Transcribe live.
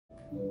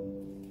Well,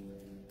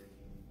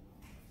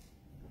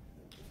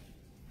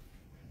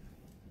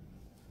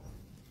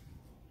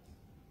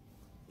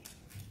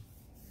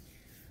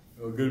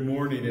 good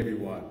morning,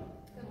 everyone.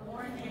 Good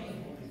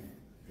morning.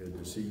 Good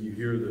to see you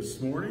here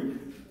this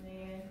morning.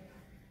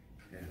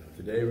 And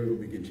today we will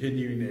be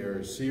continuing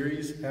our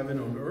series, Heaven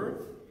on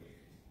Earth,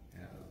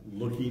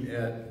 looking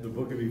at the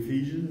book of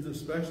Ephesians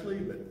especially,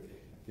 but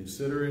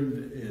considering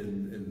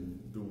in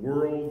the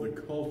world,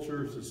 the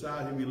culture,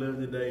 society we live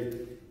in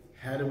today,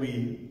 how do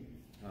we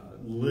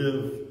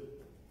live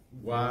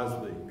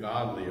wisely,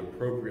 godly,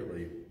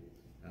 appropriately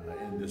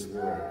in this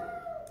world?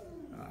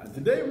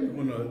 Today we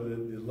want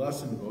the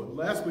lesson.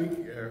 Last week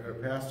our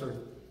pastor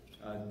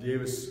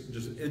gave us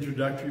just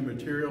introductory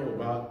material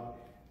about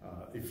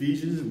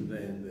Ephesians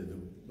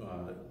and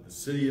the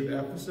city of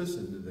Ephesus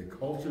and the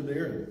culture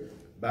there and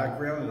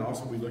background, and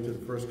also we looked at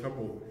the first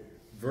couple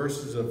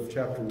verses of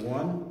chapter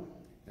 1.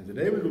 And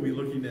today we're going to be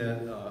looking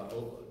at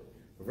a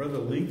rather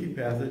lengthy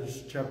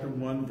passage, chapter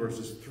 1,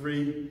 verses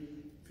 3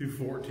 through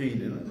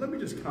 14. And let me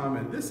just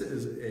comment, this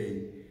is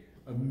an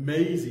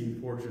amazing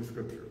portion of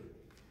Scripture.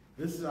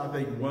 This is, I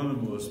think, one of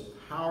the most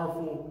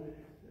powerful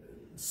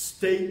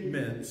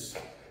statements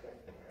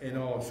in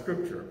all of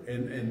Scripture.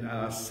 And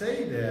I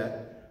say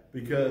that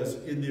because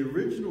in the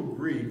original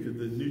Greek that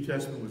the New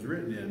Testament was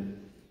written in,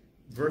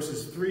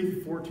 verses 3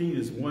 through 14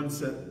 is one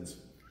sentence.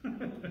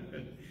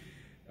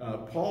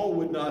 Paul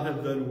would not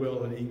have done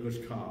well in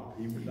English comp.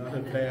 He would not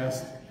have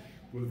passed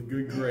with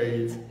good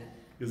grades,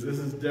 because this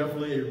is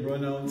definitely a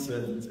run-on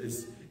sentence.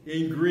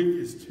 In Greek,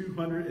 it's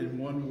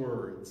 201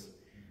 words,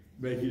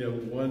 making up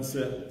one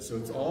sentence. So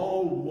it's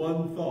all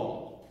one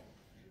thought.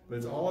 But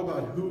it's all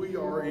about who we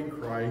are in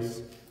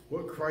Christ,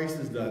 what Christ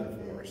has done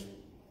for us.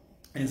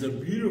 And it's a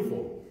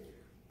beautiful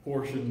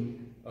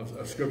portion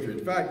of Scripture.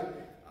 In fact,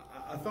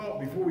 I thought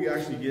before we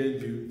actually get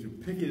into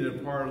picking it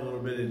apart a little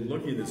bit and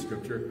looking at the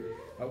Scripture,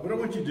 what I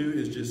want you to do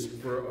is just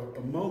for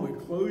a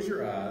moment close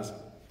your eyes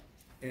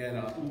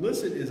and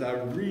listen as I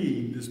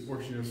read this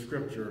portion of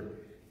Scripture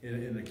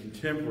in a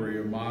contemporary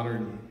or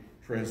modern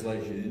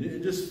translation.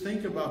 And just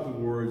think about the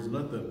words and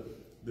let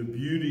the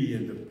beauty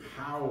and the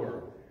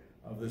power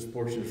of this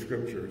portion of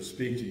Scripture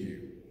speak to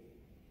you.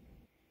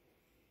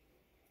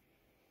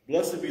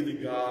 Blessed be the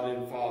God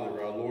and Father,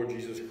 our Lord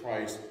Jesus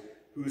Christ,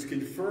 who has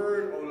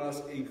conferred on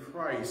us in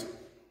Christ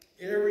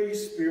every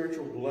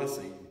spiritual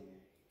blessing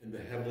in the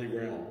heavenly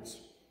realms.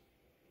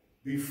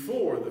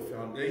 Before the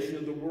foundation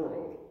of the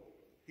world,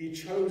 he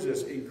chose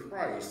us in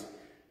Christ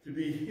to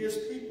be his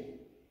people,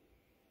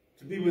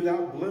 to be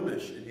without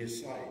blemish in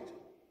his sight,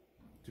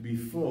 to be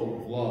full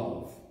of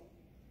love.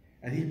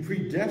 And he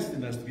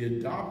predestined us to be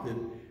adopted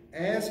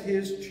as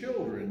his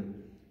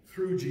children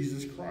through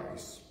Jesus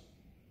Christ.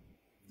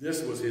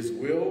 This was his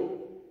will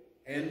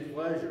and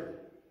pleasure,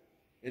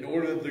 in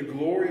order that the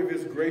glory of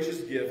his gracious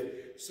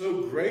gift,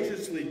 so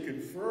graciously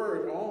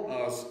conferred on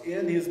us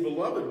in his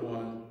beloved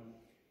one,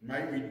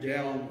 might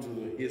redound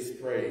to his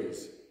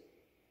praise.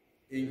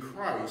 In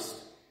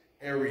Christ,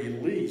 our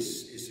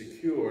release is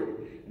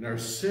secured, and our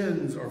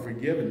sins are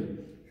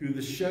forgiven through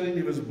the shedding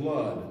of his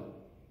blood.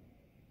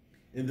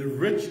 In the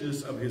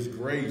richness of his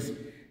grace,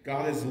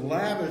 God has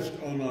lavished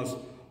on us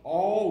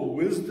all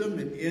wisdom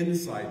and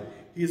insight.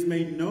 He has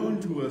made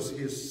known to us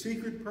his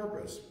secret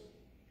purpose,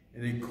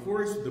 and in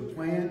accordance with the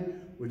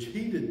plan which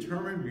he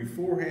determined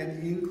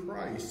beforehand in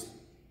Christ,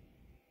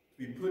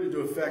 to be put into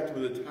effect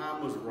when the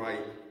time was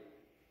right,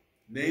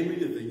 namely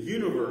that the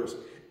universe,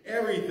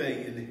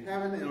 everything in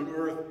heaven and on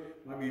earth,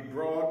 might be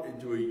brought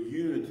into a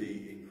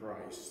unity in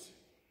Christ.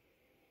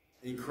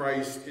 In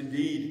Christ,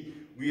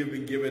 indeed, we have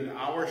been given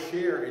our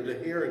share in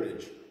the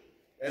heritage,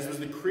 as was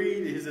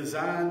decreed in his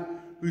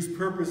design, whose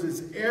purpose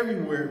is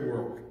everywhere at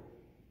work.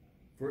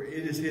 For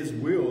it is his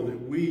will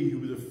that we, who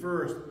were the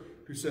first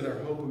who set our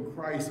hope in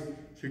Christ,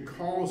 should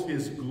cause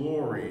his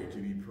glory to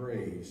be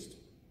praised.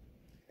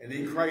 And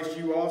in Christ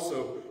you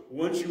also,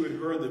 once you had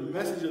heard the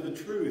message of the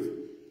truth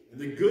and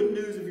the good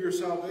news of your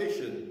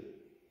salvation,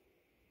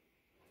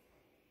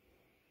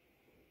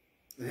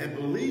 and had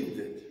believed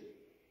it,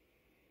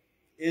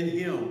 in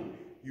him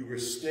you were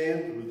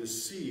stamped with the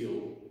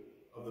seal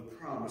of the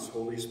promised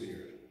Holy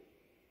Spirit.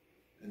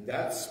 And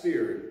that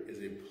Spirit is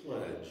a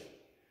pledge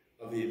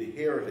of the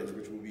inheritance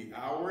which will be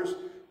ours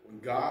when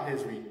God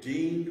has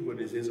redeemed what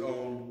is his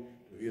own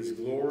to his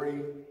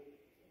glory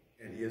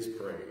and his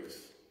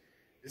praise.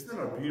 Isn't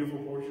that a beautiful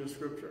portion of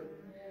Scripture?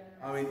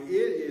 Yeah. I mean, it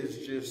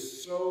is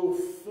just so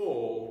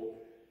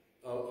full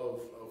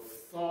of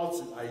thoughts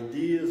and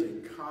ideas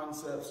and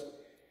concepts.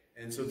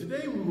 And so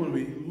today we want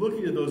to be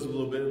looking at those a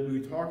little bit, and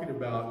we'll be talking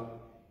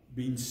about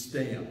being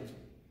stamped,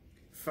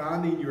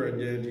 finding your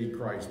identity in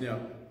Christ. Now,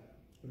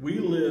 we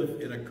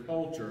live in a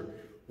culture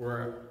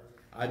where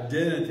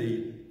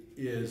identity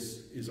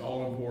is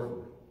all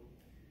important,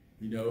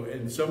 you know,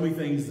 and so many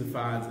things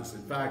defines us.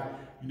 In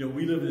fact, you know,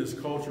 we live in this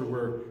culture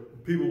where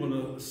people want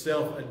to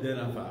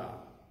self-identify.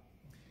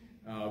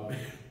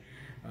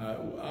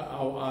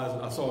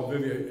 I saw a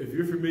video. If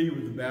you're familiar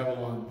with the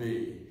Babylon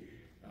Bee,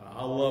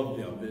 I love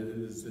them.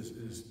 It's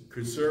this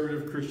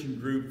conservative Christian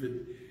group that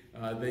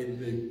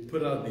They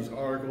put out these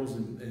articles,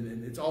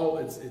 and it's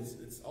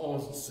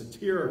all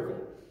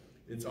satirical.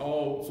 It's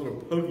all sort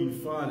of poking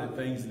fun at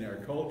things in our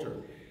culture.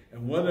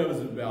 And one of it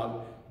was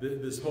about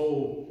this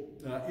whole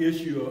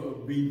issue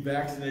of being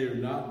vaccinated or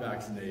not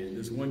vaccinated.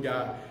 This one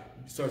guy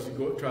tries to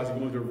go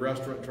into a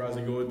restaurant, tries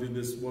to go into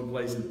this one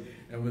place,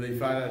 and when they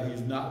find out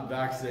he's not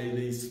vaccinated,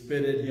 they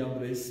spit at him,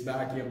 they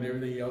smack him, and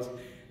everything else.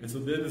 And so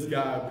then this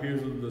guy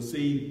appears on the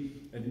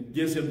scene and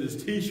gives him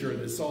this T-shirt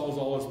that solves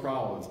all his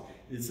problems.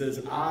 It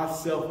says, "I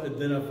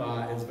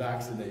self-identify as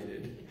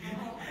vaccinated."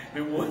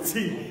 And once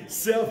he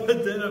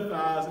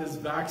self-identifies as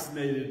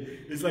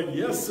vaccinated, it's like,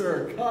 "Yes,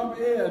 sir,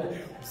 come in,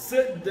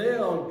 sit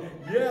down.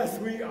 Yes,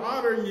 we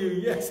honor you.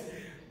 Yes."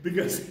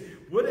 Because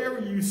whatever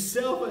you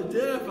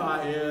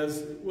self-identify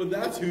as, well,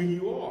 that's who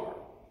you are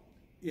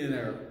in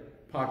our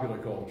popular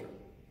culture.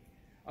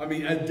 I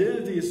mean,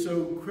 identity is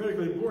so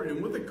critically important.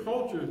 And what the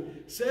culture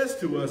says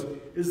to us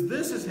is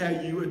this is how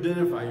you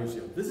identify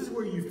yourself. This is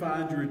where you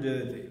find your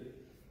identity.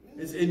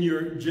 It's in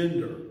your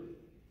gender,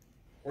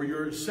 or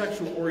your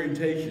sexual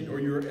orientation, or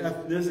your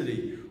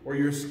ethnicity, or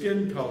your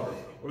skin color,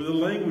 or the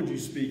language you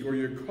speak, or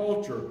your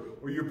culture,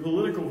 or your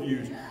political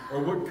views,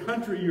 or what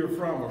country you're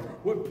from, or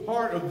what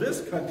part of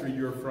this country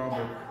you're from,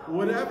 or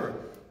whatever.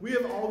 We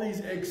have all these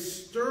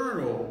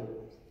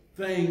external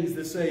things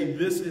that say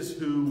this is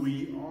who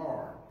we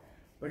are.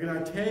 But can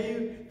I tell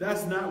you,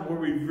 that's not where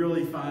we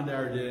really find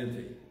our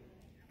identity.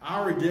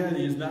 Our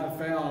identity is not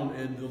found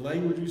in the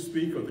language we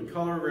speak, or the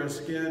color of our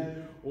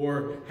skin,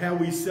 or how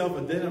we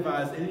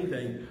self-identify as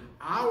anything.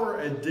 Our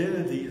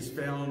identity is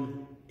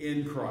found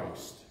in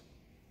Christ.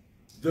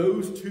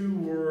 Those two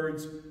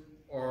words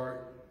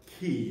are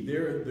key.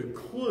 They're the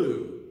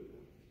clue.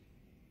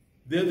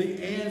 They're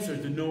the answer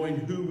to knowing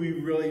who we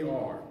really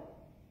are.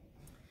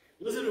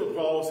 Listen to what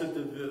Paul said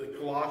to the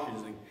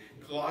Colossians in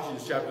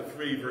Colossians chapter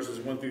 3, verses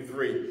 1 through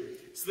 3.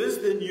 "Since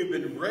then you've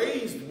been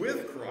raised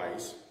with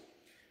Christ,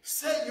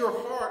 set your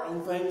heart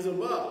on things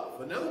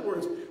above." In other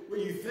words, when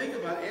you think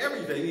about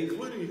everything,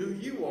 including who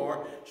you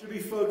are, should be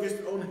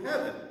focused on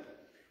heaven,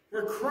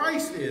 where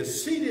Christ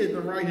is, seated at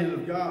the right hand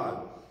of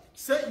God.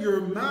 Set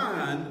your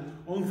mind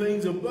on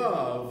things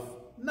above,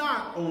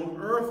 not on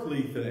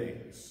earthly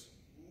things.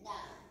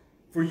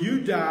 For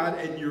you died,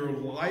 and your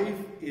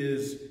life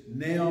is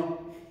now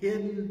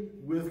hidden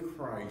with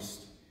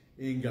Christ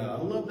in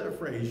God. I love that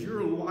phrase.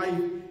 Your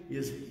life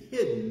is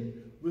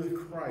hidden with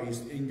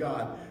Christ in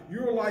God.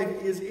 Your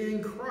life is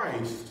in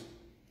Christ.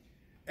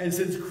 And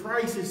since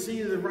Christ is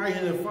seated at the right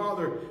hand of the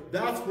Father,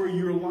 that's where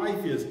your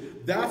life is.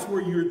 That's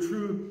where your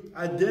true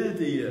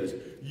identity is.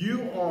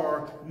 You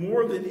are,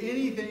 more than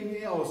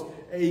anything else,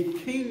 a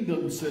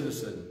kingdom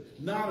citizen,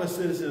 not a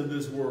citizen of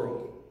this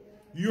world.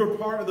 You're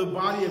part of the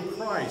body of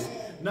Christ,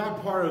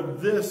 not part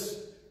of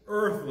this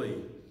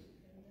earthly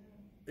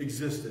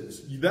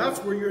existence. That's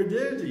where your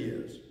identity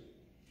is.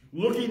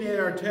 Looking at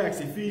our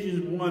text,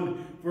 Ephesians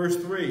 1, verse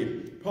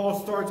 3, Paul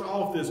starts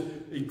off this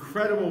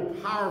incredible,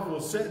 powerful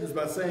sentence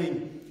by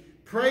saying,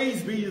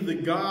 "Praise be to the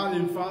God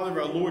and Father of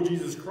our Lord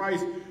Jesus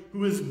Christ,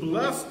 who has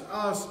blessed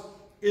us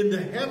in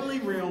the heavenly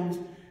realms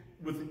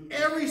with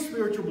every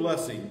spiritual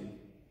blessing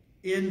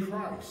in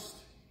Christ."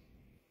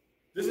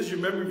 This is your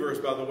memory verse,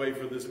 by the way,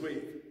 for this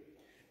week.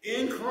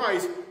 In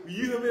Christ,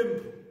 you have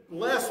been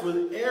blessed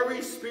with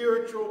every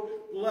spiritual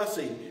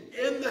blessing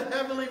in the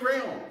heavenly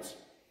realms.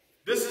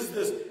 This is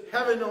this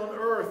heaven on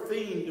earth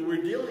theme that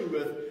we're dealing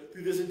with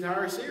through this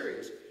entire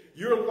series.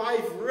 Your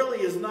life really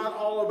is not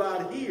all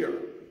about here.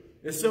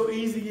 It's so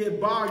easy to get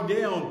bogged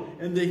down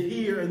in the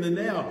here and the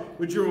now.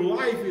 But your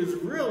life is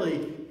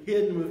really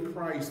hidden with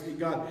Christ in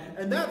God.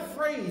 And that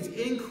phrase,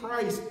 in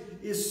Christ,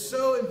 is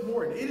so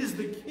important. It is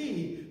the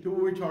key to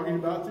what we're talking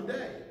about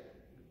today.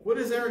 What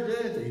is our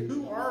identity?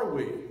 Who are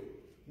we?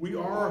 We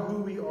are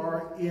who we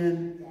are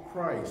in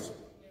Christ.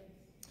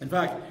 In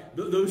fact,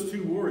 those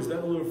two words,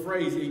 that little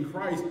phrase, in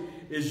Christ,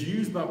 is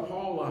used by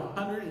Paul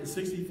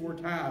 164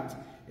 times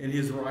in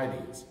his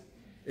writings.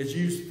 It's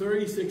used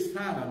 36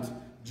 times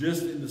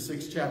just in the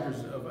 6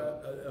 chapters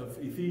of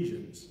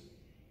Ephesians.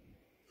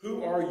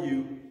 Who are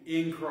you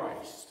in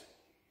Christ?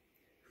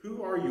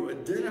 Who are you?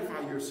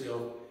 Identify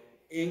yourself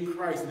in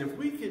Christ. And if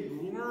we could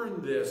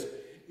learn this,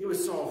 it would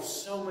solve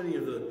so many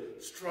of the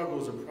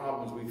struggles and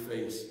problems we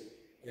face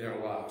in our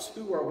lives.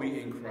 Who are we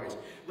in Christ?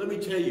 Let me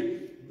tell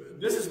you,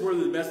 this is where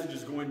the message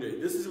is going to.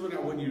 This is what I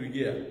want you to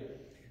get.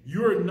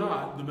 You're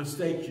not the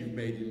mistakes you've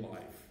made in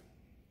life.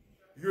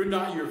 You're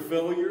not your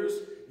failures.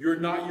 You're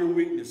not your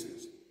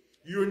weaknesses.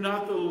 You're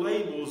not the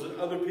labels that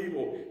other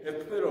people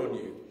have put on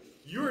you.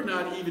 You're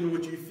not even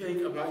what you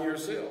think about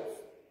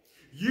yourself.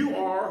 You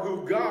are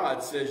who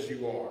God says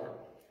you are.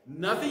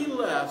 Nothing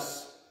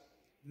less,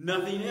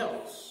 nothing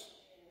else.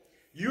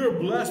 You are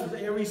blessed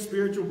with every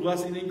spiritual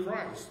blessing in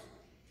Christ.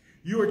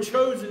 You are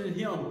chosen in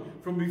Him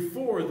from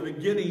before the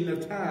beginning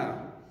of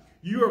time.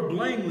 You are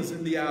blameless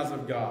in the eyes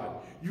of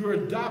God. You are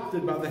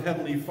adopted by the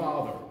Heavenly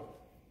Father.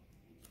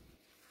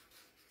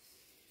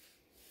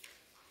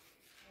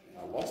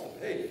 I lost the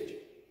page.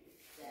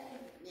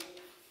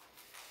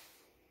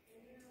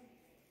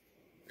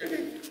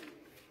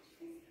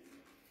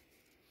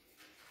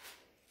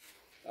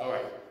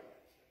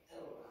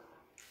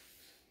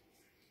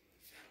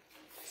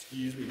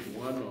 Excuse me for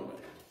one moment.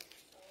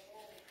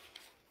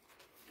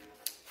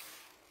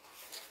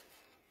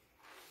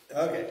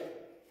 Okay.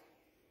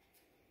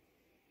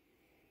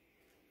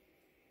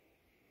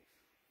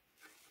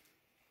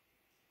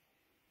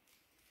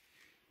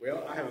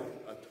 Well, I have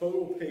a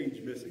total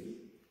page missing.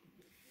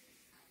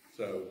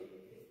 So,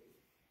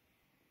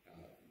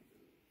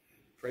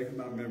 pray for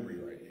my memory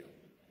right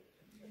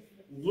now.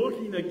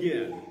 Looking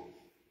again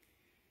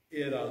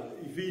in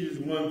Ephesians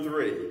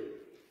 1:3,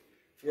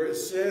 where it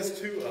says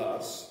to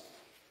us,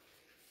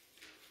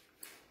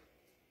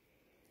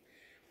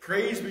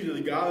 "Praise be to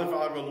the God and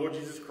Father of our Lord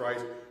Jesus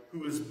Christ,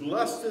 who has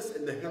blessed us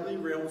in the heavenly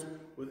realms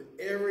with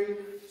every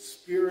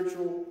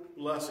spiritual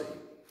blessing."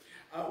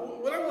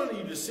 What I want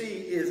you to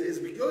see is, as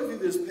we go through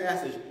this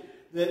passage,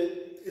 that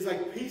it's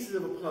like pieces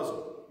of a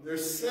puzzle.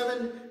 There's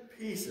 7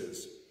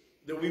 pieces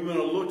that we want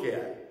to look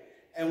at.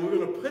 And we're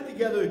going to put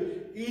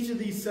together each of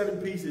these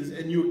 7 pieces,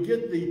 and you'll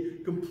get the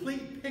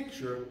complete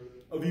picture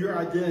of your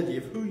identity,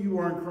 of who you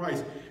are in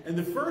Christ. And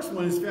the first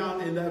one is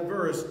found in that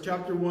verse,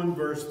 chapter 1,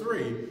 verse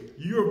 3.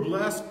 You are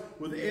blessed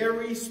with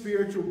every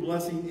spiritual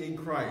blessing in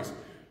Christ.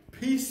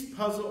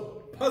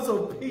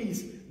 Puzzle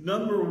piece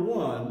number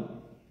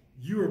 1,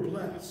 you are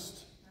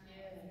blessed.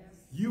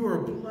 You are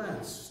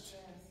blessed.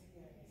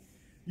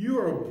 You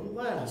are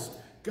blessed.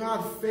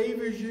 God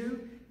favors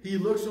you. He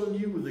looks on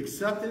you with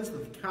acceptance,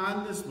 with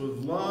kindness,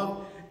 with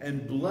love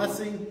and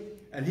blessing.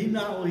 And he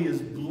not only has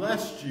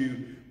blessed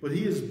you, but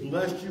he has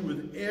blessed you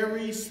with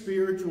every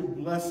spiritual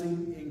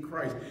blessing in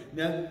Christ.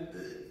 Now,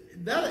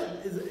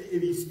 that is,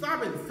 if you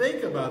stop and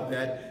think about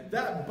that,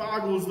 that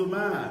boggles the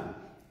mind.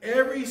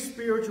 Every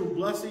spiritual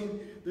blessing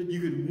that you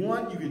could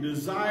want, you could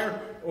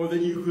desire, or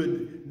that you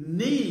could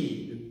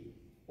need,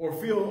 or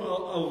feel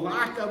a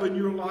lack of in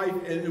your life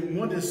and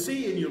want to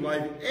see in your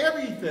life,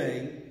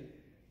 everything,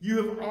 you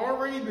have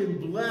already been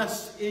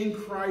blessed in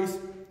Christ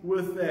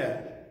with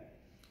that.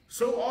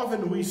 So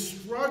often we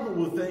struggle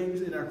with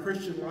things in our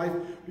Christian life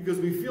because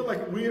we feel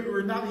like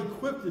we're not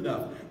equipped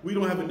enough. We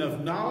don't have enough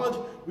knowledge.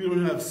 We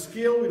don't have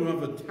skill. We don't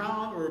have a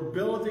talent or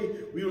ability.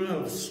 We don't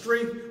have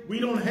strength. We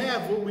don't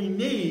have what we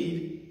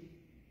need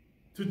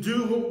to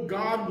do what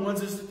God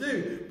wants us to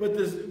do. But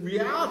the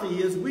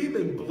reality is we've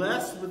been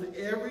blessed with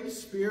every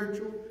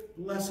spiritual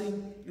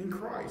blessing in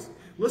Christ.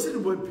 Listen to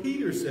what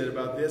Peter said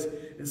about this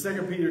in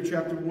 2 Peter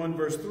chapter 1,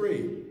 verse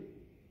 3.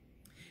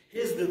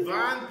 His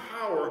divine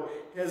power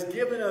has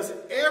given us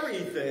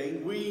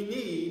everything we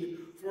need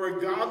for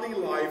a godly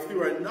life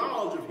through our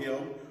knowledge of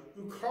him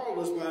who called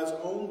us by his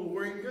own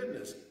glory and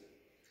goodness.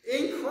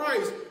 In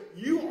Christ,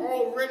 you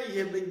already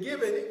have been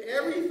given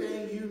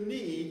everything you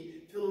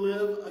need to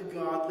live a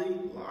godly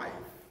life.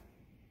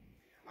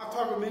 I've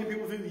talked with many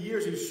people through the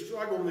years who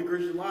struggle with the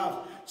Christian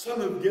lives.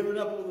 Some have given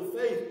up on the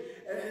faith.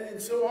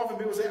 And so often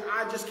people say,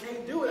 I just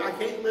can't do it. I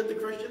can't live the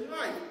Christian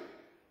life.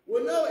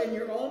 Well, no, in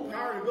your own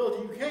power and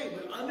ability, you can't.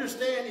 But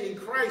understand, in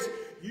Christ,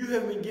 you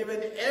have been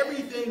given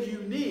everything you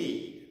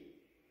need.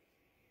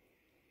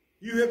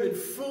 You have been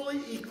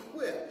fully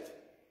equipped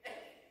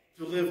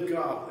to live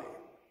godly.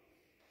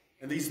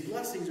 And these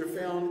blessings are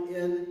found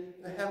in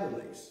the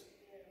heavenlies,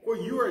 where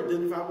you are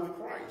identified with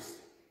Christ.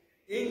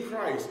 In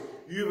Christ,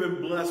 you have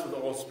been blessed with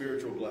all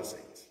spiritual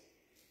blessings.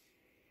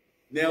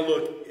 Now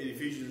look at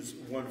Ephesians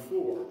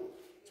 1:4,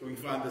 so we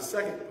can find the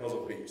second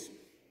puzzle piece.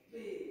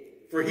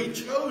 For he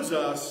chose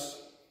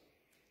us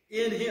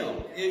in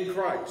him, in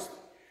Christ,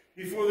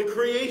 before the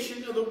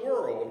creation of the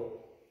world,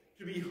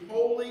 to be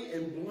holy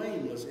and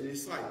blameless in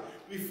his sight.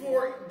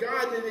 Before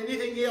God did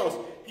anything else,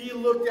 he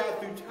looked out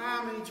through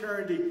time and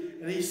eternity,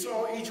 and he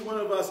saw each one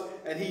of us,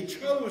 and he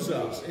chose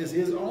us as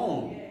his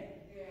own.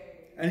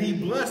 And he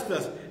blessed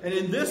us. And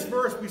in this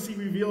verse, we see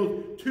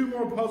revealed 2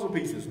 more puzzle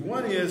pieces.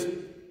 One is,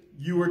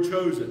 you were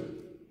chosen.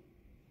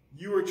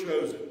 You were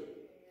chosen.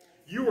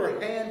 You were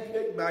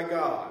handpicked by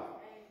God.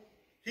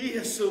 He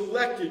has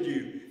selected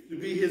you to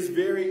be his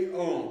very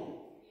own.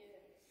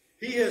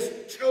 He has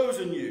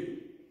chosen you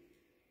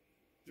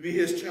to be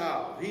his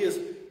child. He has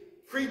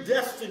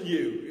predestined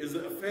you, is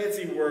a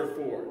fancy word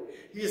for it.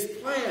 He has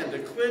planned to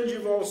cleanse you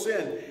of all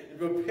sin and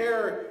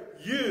prepare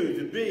you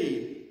to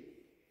be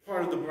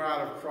part of the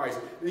bride of Christ.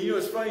 And you know,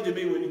 it's funny to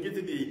me when you get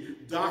to the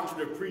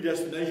doctrine of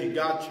predestination,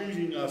 God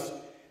choosing us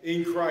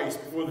in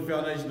Christ before the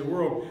foundation of the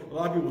world. A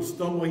lot of people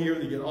stumble here,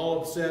 they get all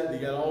upset, they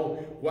get all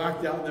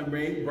whacked out in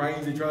their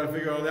brains, they try to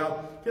figure it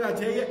out. Can I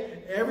tell you,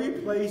 every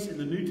place in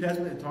the New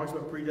Testament that talks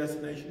about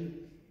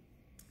predestination,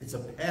 it's a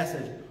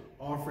passage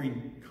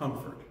offering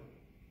comfort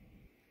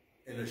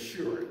and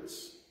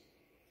assurance.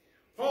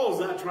 Paul is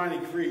not trying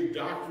to create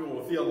doctrinal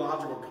or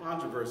theological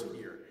controversy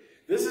here.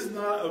 This is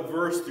not a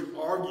verse to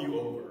argue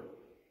over.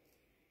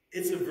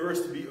 It's a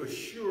verse to be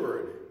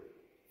assured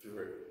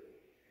through.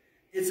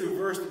 It's a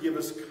verse to give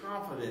us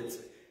confidence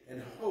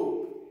and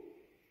hope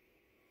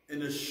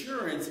and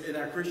assurance in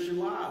our Christian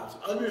lives.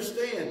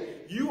 Understand,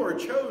 you are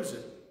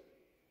chosen.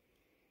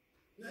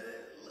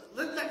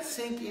 Let that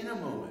sink in a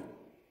moment.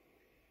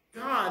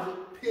 God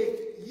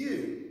picked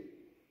you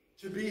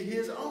to be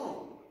his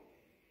own.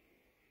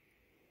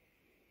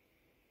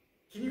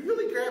 Can you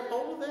really grab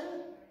hold of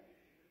that?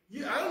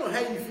 I don't know how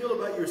you feel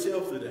about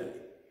yourself today.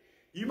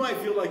 You might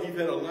feel like you've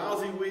had a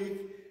lousy week.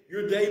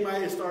 Your day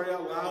might have started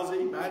out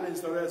lousy. Mine didn't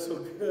start out so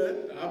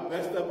good. I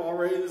messed up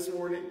already this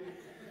morning.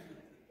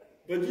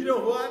 But you know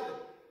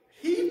what?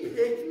 He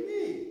picked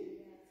me.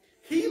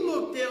 He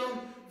looked down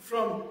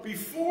from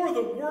before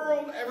the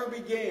world ever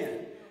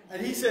began.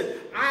 And he said,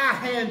 I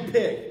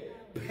handpicked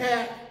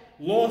Pat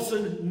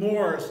Lawson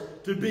Morris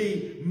to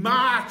be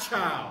my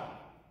child.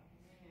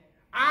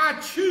 I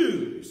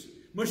choose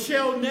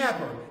Michelle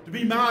Napper to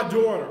be my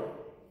daughter.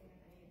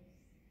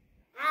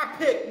 I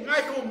picked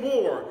Michael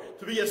Moore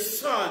to be a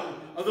son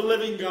of the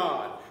living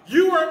God.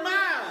 You are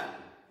mine.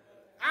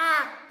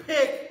 I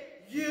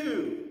pick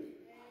you.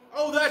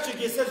 Oh, that should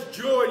get such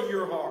joy to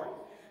your heart.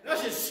 That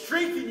should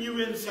strengthen you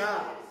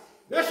inside.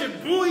 That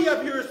should buoy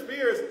up your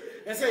spirits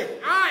and say,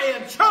 I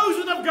am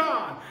chosen of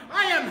God.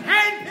 I am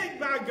handpicked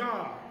by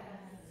God.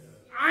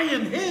 I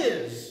am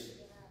His.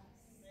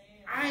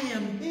 I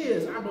am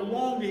His. I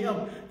belong to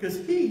Him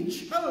because He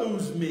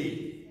chose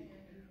me.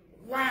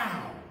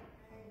 Wow.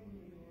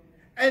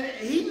 And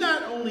He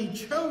not only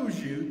chose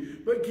you,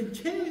 but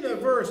continue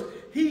that verse.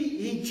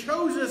 He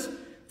chose us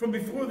from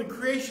before the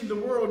creation of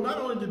the world, not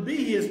only to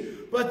be His,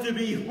 but to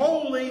be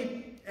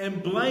holy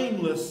and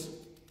blameless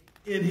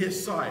in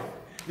His sight.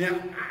 Now,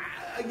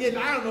 again,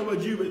 I don't know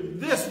about you, but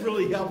this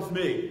really helps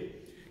me.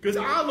 Because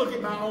I look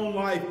at my own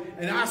life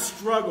and I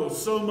struggle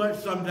so much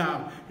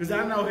sometimes. Because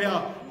I know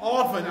how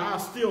often I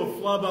still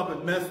flub up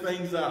and mess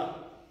things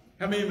up.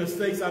 How many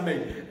mistakes I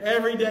made.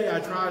 Every day I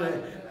try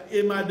to,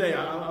 in my day,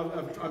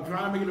 I'm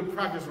trying to make it a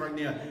practice right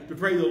now to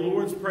pray the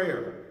Lord's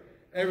Prayer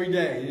every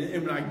day.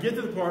 And when I get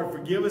to the part,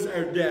 forgive us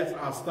our debts,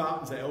 I'll stop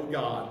and say, oh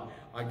God,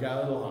 I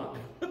got it a lot.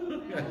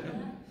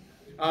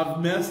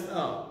 I've messed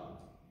up.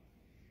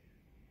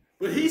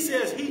 But He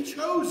says He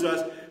chose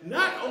us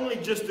not only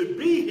just to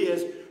be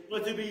His,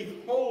 but to be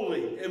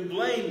holy and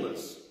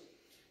blameless.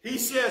 He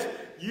says,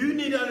 you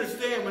need to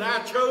understand, when I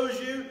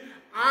chose you,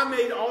 I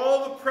made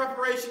all the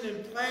preparation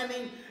and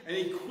planning and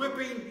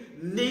equipping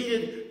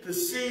needed to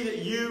see that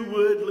you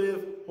would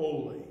live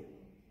holy.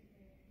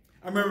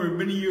 I remember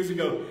many years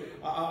ago,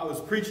 I was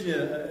preaching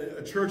at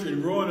a church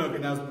in Roanoke,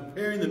 and I was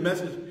preparing the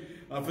message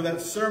for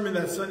that sermon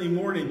that Sunday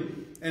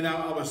morning, and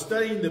I was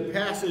studying the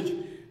passage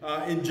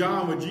in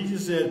John where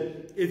Jesus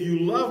said, if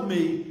you love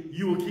me,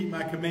 you will keep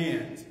my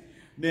commands.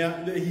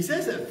 Now, He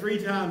says that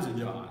 3 times in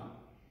John.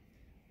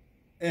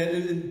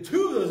 And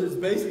 2 of those is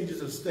basically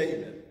just a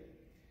statement.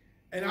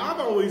 And I've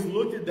always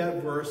looked at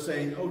that verse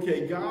saying,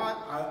 okay, God,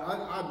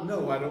 I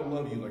know I don't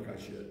love you like I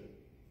should.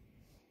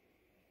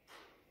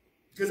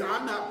 Because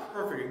I'm not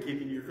perfect in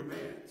keeping your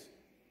commands.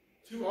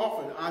 Too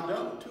often I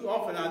don't. Too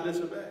often I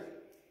disobey.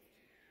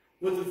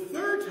 Well, the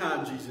 3rd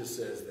time Jesus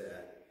says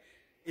that,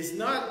 it's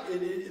not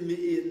in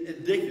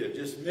indicative,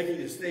 just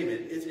making a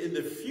statement. It's in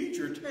the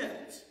future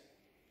tense.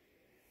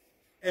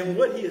 And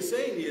what He is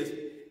saying is,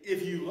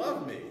 if you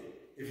love me,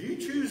 if you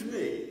choose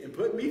me and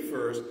put me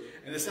first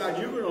and decide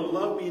you're going to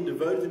love me and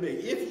devote to me,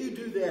 if you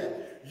do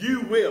that,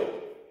 you will.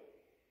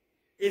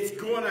 It's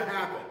going to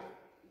happen.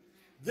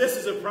 This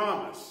is a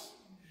promise.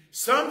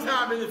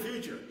 Sometime in the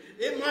future.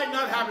 It might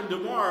not happen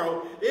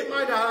tomorrow. It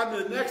might not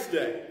happen the next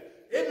day.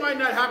 It might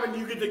not happen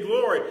you get the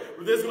glory.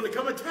 But there's going to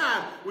come a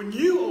time when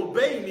you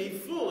obey me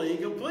fully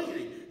and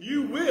completely.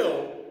 You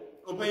will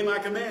obey my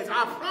commands.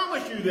 I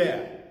promise you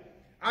that.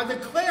 I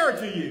declare it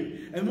to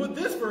you. And what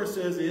this verse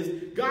says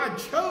is, God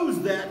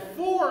chose that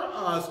for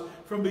us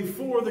from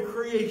before the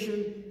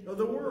creation of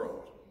the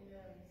world.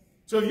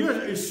 So if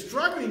you're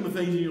struggling with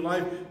things in your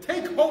life,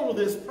 take hold of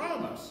this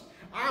promise.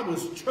 I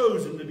was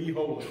chosen to be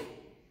holy.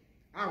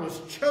 I was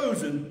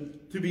chosen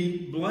to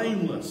be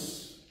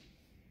blameless.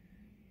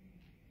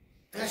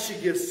 That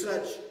should give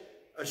such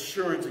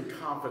assurance and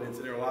confidence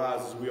in our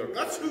lives as we are.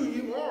 That's who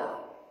you are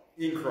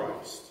in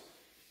Christ.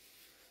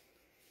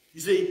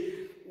 You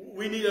see,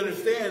 we need to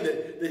understand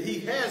that He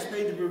has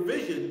made the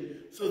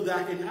provision so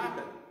that can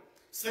happen.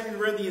 2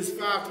 Corinthians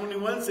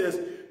 5:21 says,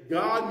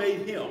 God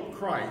made Him,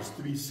 Christ,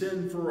 to be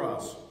sin for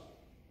us,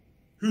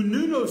 who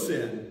knew no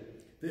sin,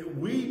 that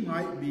we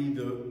might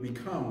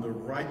become the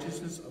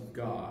righteousness of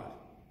God.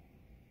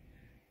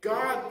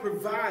 God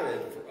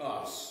provided for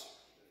us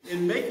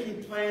in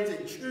making plans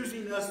and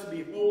choosing us to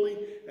be holy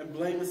and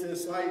blameless in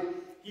His sight.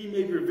 He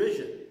made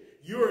provision.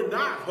 You are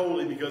not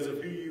holy because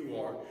of who you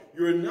are.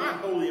 You are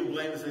not holy and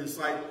blameless in His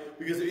sight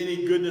because of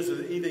any goodness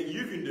or anything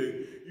you can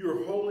do. You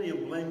are holy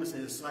and blameless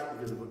in His sight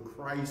because of what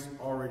Christ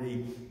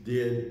already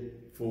did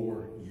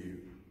for you.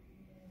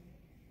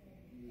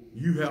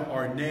 You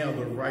are now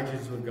the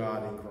righteousness of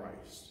God in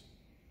Christ.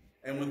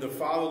 And when the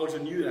Father looks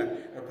on you, and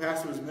our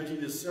pastor was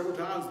mentioning this several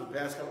times in the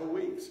past couple of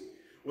weeks,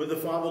 when the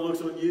Father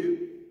looks on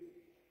you,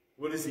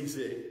 what does He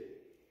see?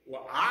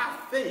 Well, I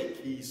think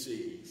He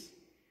sees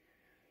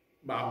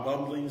my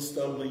bumbling,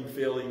 stumbling,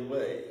 failing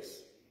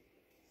ways.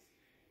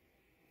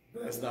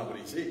 But that's not what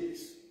He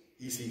sees.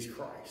 He sees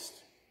Christ.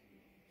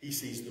 He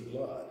sees the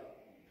blood.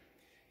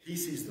 He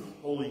sees the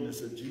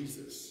holiness of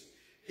Jesus.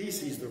 He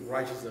sees the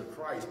righteousness of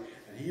Christ.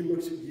 And He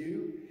looks at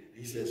you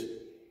and He says,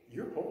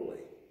 you're holy.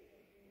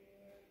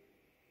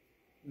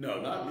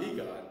 No, not me,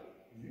 God.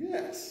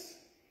 Yes,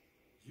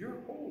 you're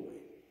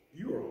holy.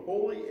 You are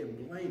holy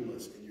and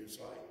blameless in your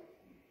sight.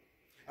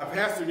 Our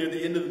pastor near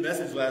the end of the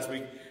message last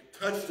week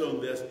touched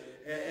on this,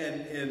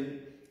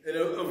 and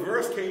a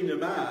verse came to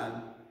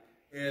mind.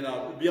 And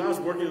to be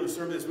honest, working on the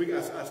sermon this week,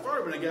 I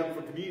started when I got up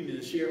for communion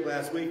to share it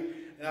last week,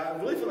 and I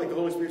really feel like the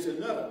Holy Spirit said,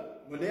 no,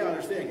 well, now I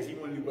understand, because he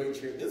wanted me to wait and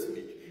share it this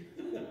week.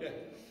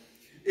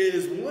 It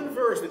is one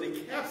verse that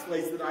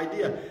encapsulates that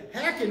idea.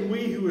 How can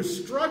we who are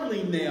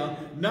struggling now,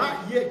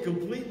 not yet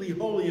completely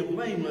holy and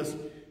blameless,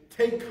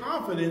 take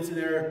confidence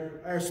in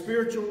our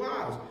spiritual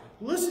lives?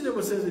 Listen to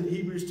what it says in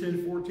Hebrews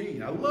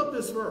 10:14. I love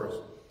this verse,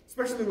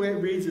 especially the way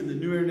it reads in the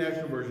New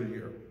International Version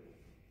here.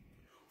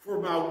 For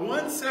by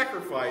one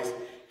sacrifice,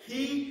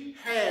 he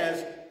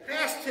has,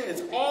 past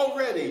tense,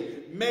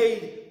 already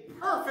made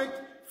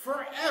perfect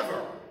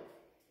forever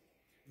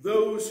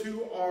those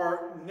who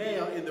are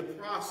now in the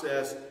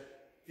process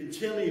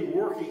continually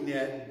working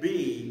at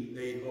being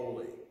made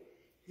holy.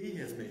 He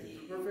has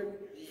made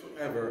perfect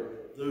forever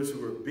those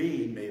who are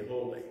being made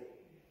holy.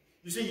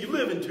 You see, you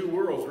live in two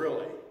worlds,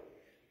 really.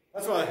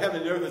 That's why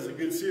Heaven and Earth is a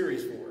good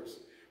series for us,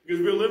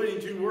 because we're living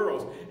in two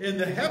worlds. In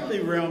the heavenly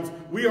realms,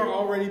 we are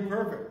already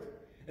perfect.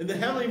 In the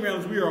heavenly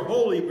realms, we are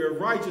holy, we are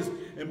righteous,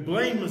 and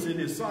blameless in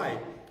his sight.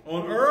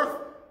 On earth,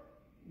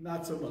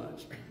 not so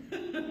much.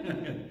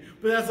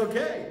 But that's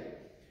okay.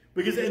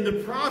 Because in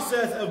the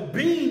process of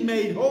being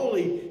made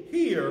holy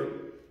here,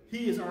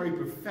 he has already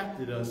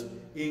perfected us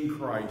in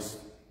Christ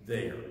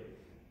there.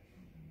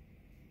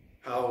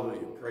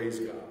 Hallelujah. Praise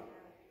God.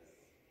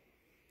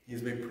 He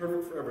has made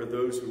perfect forever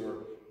those who are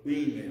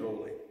being made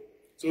holy.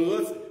 So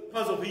let's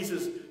puzzle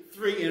pieces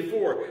 3 and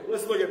 4.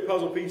 Let's look at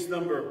puzzle piece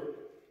number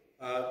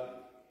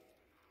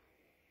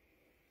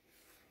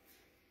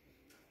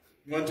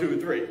 1, 2,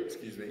 and 3.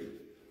 Excuse me.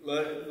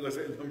 Let's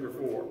at number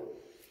 4.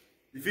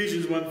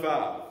 Ephesians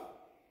 1:5.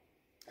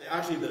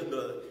 Actually,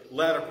 the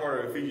latter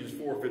part of Ephesians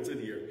 4 fits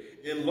in here.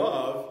 In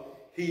love,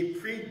 he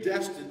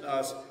predestined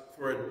us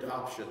for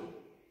adoption,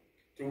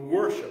 to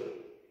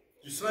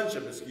worship, to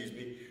sonship,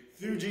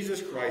 through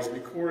Jesus Christ in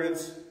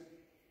accordance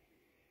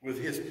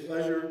with his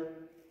pleasure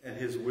and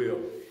his will.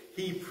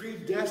 He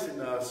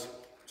predestined us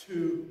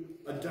to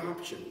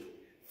adoption.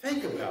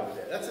 Think about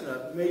that. That's an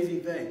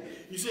amazing thing.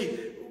 You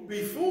see,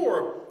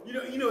 before,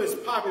 you know, it's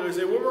popular to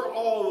say, well, we're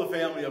all the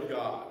family of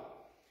God.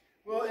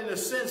 Well, in a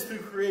sense, through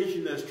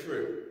creation, that's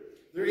true.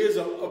 There is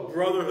a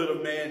brotherhood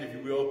of man, if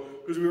you will,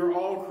 because we were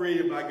all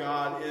created by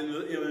God in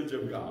the image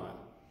of God.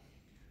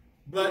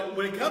 But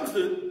when it comes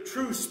to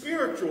true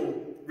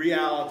spiritual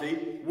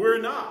reality, we're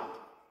not.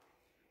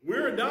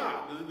 We're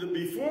not.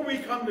 Before we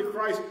come to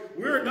Christ,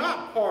 we're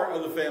not part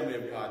of the family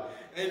of God.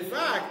 In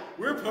fact,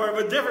 we're part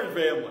of a different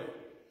family.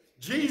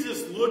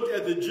 Jesus looked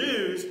at the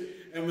Jews,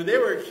 and when they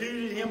were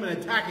accusing him and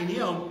attacking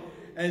him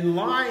and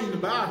lying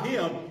about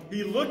him,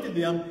 he looked at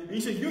them and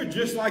he said, you're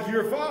just like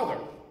your father.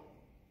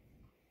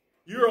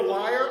 You're a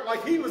liar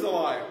like he was a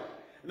liar.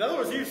 In other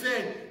words, he was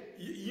saying,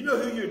 you know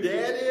who your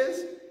dad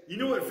is? You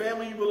know what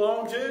family you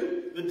belong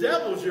to? The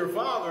devil's your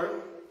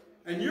father,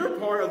 and you're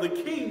part of the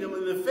kingdom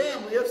and the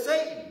family of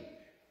Satan.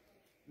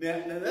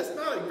 Now that's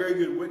not a very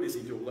good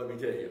witnessing tool, let me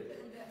tell you.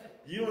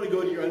 You don't want to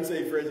go to your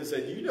unsaved friends and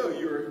say, do you know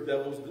you're the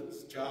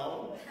devil's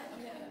child?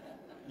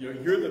 You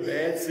know, you're the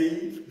bad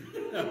seed.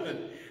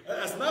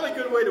 That's not a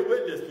good way to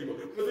witness people.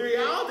 But the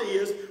reality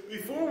is,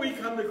 before we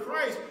come to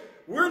Christ,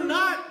 we're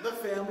not the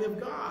family of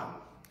God.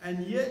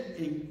 And yet,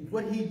 in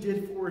what he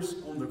did for us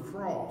on the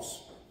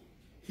cross,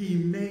 he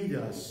made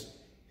us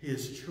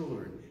his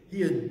children.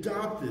 He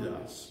adopted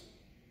us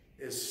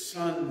as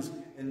sons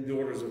and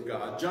daughters of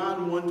God.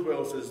 John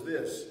 1:12 says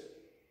this,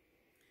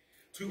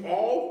 to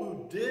all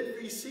who did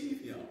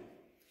receive him,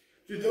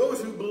 to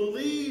those who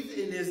believed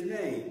in his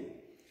name,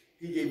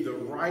 he gave the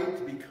right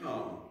to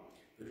become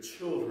the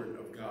children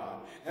of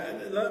God.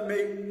 And let me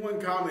make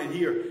one comment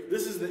here.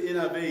 This is the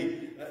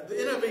NIV. The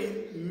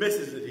NIV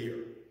misses it here,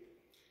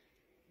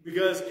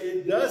 because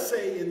it does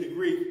say in the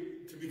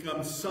Greek to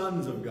become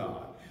sons of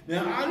God.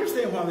 Now, I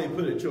understand why they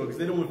put it children, because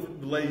they don't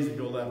want the ladies to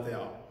go left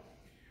out.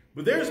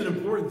 But there's an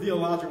important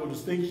theological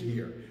distinction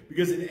here,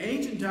 because in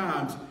ancient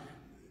times,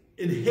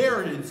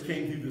 inheritance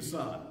came through the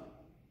son.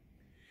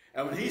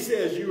 And when he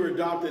says you are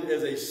adopted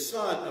as a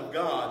son of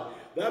God,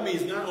 that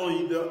means not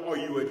only are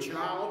you a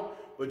child,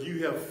 but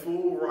you have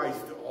full rights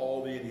to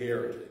all the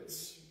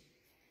inheritance.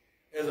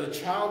 As a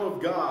child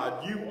of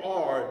God, you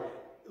are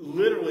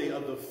literally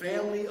of the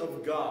family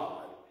of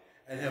God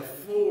and have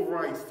full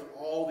rights to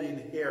all the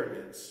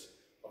inheritance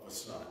of a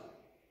son.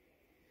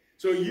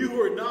 So you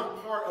who are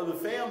not part of the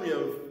family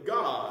of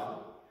God,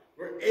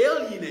 were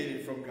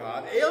alienated from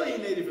God,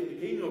 alienated from the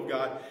kingdom of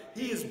God.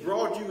 He has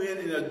brought you in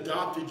and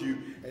adopted you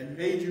and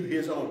made you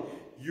his own.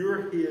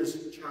 You're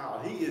his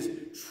child. He is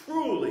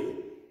truly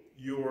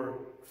your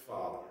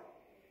father.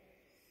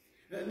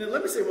 Now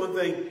let me say one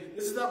thing.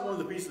 This is not one of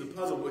the pieces of the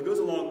puzzle, but it goes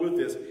along with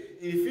this.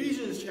 In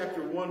Ephesians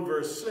chapter 1,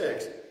 verse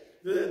 6,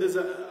 there's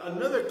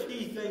another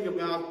key thing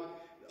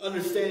about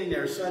understanding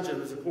our sonship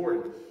that's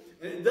important.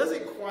 And it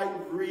doesn't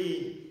quite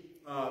read,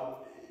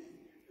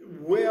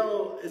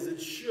 well as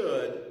it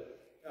should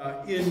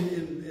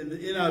in the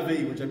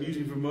NIV, which I'm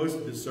using for most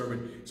of this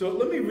sermon. So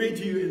let me read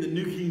to you in the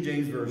New King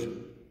James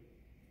Version.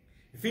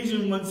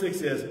 Ephesians 1:6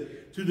 says,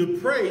 to the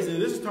praise,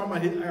 and this is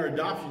talking about our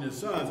adoption as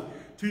sons,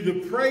 to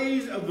the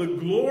praise of the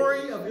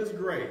glory of his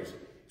grace.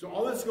 So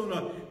all this is going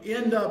to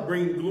end up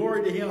bringing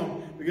glory to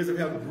him because of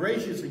how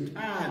gracious and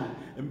kind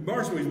and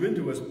merciful he's been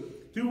to us,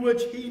 to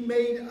which he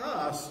made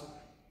us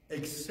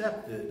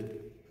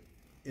accepted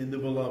in the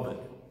beloved.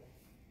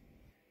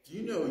 Do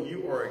you know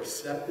you are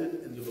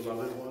accepted in the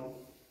beloved one?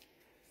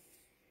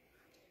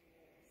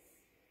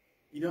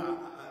 You know,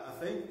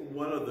 I think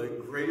one of the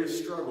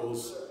greatest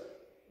struggles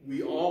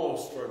we all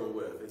struggle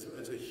with,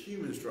 it's a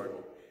human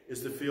struggle,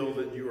 is to feel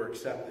that you are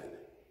accepted.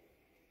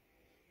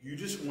 You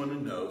just want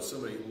to know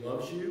somebody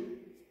loves you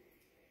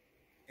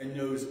and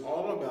knows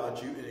all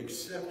about you and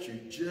accepts you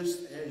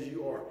just as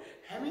you are.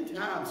 How many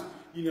times,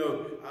 you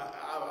know,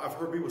 I've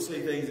heard people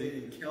say things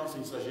in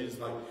counseling sessions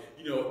like,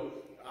 you know,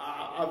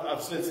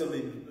 I've said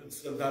something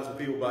sometimes to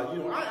people about, you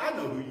know, I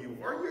know who you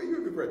are.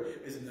 You're a good person.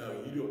 They said, no,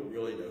 you don't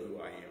really know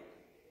who I am.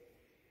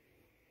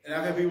 And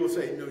I've had people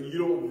say, no, you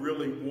don't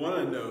really want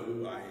to know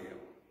who I am.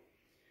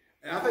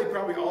 And I think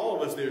probably all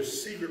of us,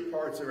 there's secret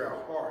parts of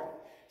our heart,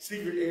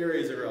 secret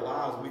areas of our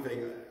lives we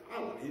think, I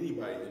don't want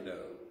anybody to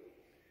know.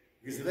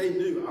 Because if they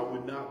knew, I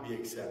would not be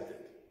accepted.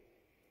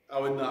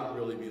 I would not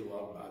really be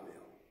loved by them.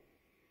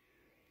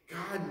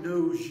 God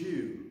knows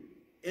you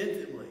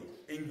intimately,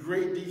 in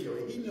great detail.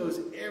 He knows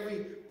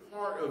every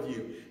part of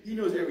you. He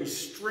knows every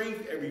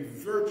strength, every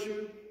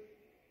virtue,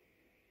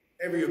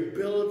 every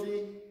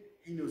ability.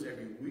 He knows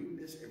every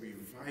weakness, every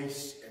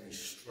vice, every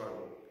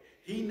struggle.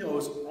 He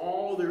knows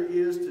all there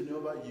is to know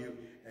about you.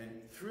 And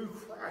through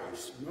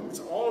Christ, remember, it's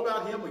all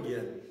about him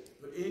again.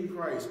 But in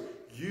Christ,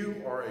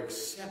 you are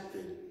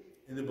accepted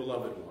in the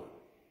beloved one.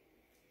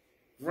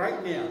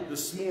 Right now,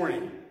 this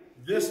morning,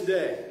 this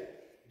day,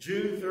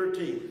 June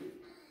 13th,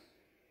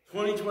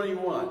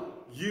 2021,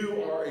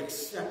 you are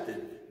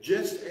accepted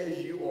just as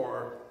you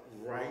are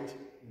right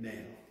now.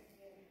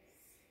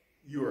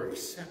 You are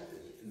accepted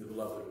in the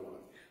beloved one.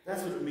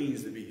 That's what it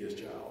means to be his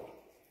child.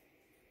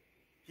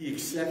 He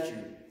accepts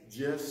you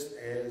just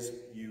as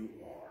you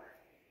are.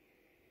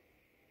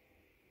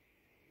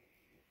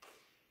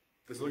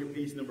 Let's look at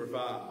piece number 5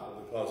 out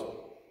of the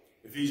puzzle.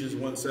 Ephesians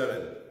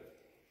 1:7.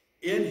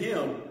 In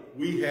him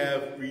we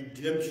have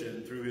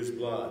redemption through his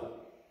blood,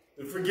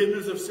 the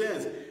forgiveness of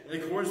sins,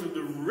 in accordance with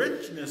the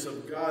richness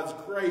of God's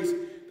grace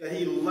that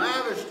he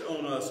lavished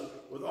on us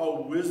with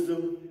all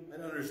wisdom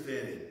and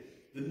understanding.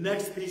 The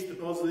next piece of the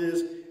puzzle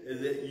is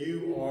that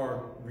you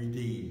are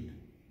redeemed.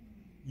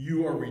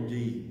 You are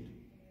redeemed.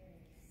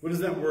 What does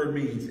that word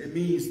mean? It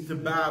means to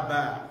buy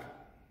back,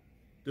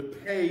 to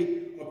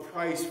pay a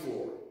price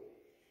for.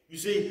 You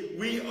see,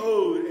 we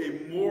owed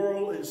a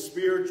moral and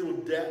spiritual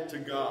debt to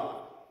God.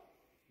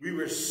 We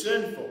were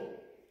sinful.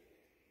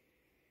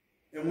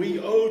 And we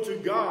owe to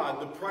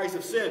God the price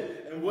of sin.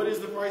 And what is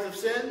the price of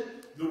sin?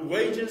 The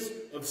wages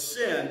of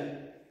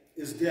sin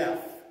is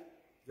death,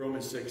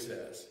 Romans 6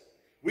 says.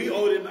 We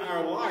owed him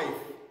our life.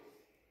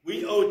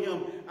 We owed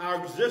him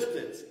our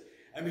existence.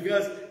 And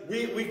because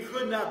we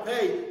could not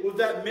pay, what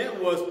that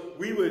meant was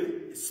we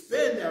would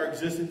spend our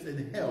existence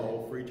in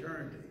hell for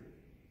eternity.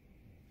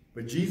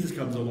 But Jesus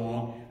comes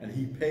along and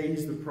he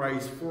pays the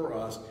price for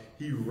us.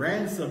 He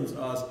ransoms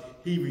us.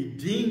 He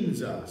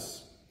redeems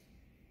us.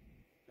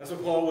 That's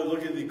what Paul would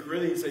look at the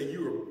Corinthians and say,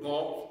 you were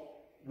bought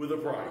with a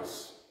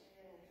price.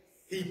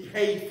 He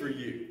paid for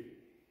you.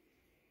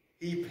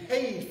 He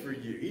paid for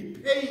you. He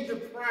paid the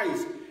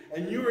price.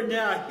 And you are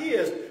now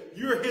his.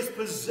 You're his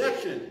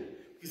possession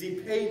because he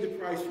paid the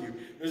price for you.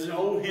 There's an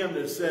old hymn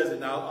that says it.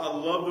 Now, I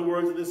love the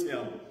words of this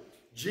hymn.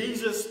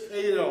 Jesus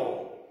paid it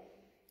all.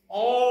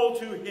 All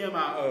to him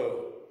I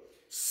owe.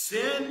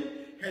 Sin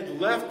had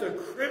left a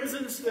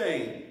crimson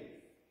stain.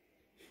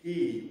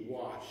 He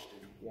washed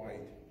it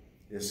white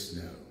as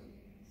snow.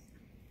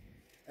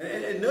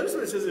 And notice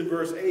what it says in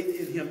verse 8,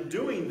 in him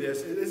doing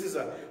this. This is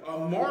a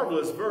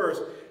marvelous verse.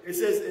 It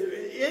says,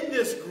 in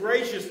this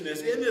graciousness,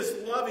 in this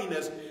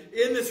lovingness,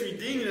 in this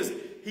redeemingness,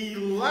 he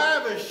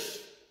lavished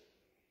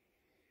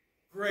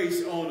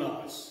grace on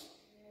us.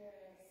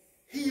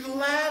 He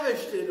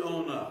lavished it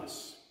on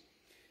us.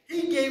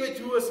 He gave it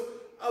to us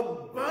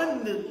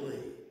abundantly.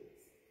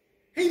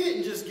 He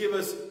didn't just give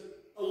us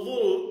a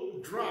little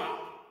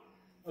drop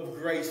of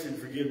grace and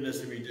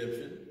forgiveness and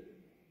redemption.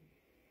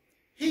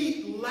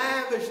 He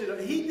lavished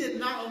it. He did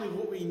not only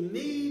what we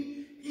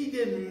need, he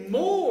did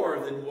more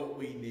than what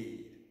we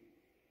need.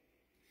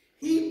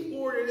 He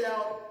poured it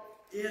out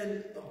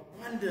in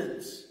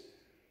abundance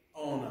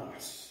on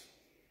us.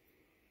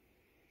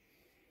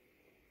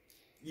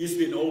 There used to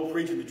be an old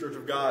preacher in the Church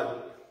of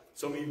God.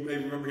 Some of you may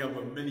remember him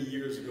from many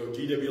years ago,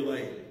 G.W.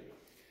 Lane.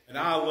 And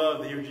I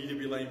love to hear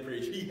G.W. Lane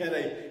preach. He had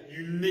a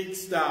unique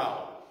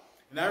style.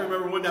 And I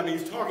remember one time he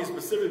was talking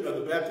specifically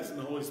about the baptism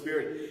of the Holy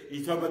Spirit.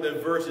 He's talking about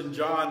that verse in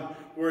John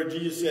where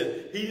Jesus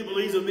said, he that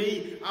believes in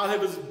me, out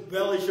of his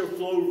belly shall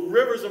flow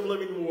rivers of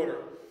living water.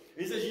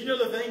 And he says, you know,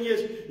 the thing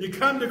is, you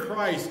come to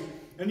Christ,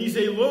 and you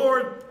say,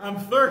 Lord, I'm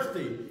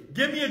thirsty.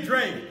 Give me a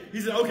drink. He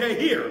said, okay,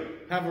 here,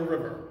 have a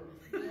river.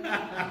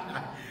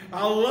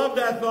 I love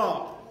that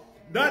thought.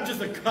 Not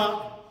just a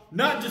cup,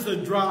 not just a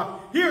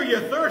drop. Here, you're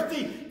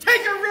thirsty.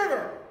 Take a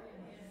river.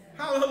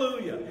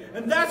 Hallelujah.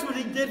 And that's what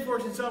he did for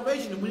us in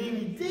salvation. And when he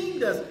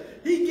redeemed us,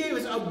 he gave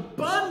us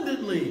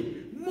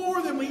abundantly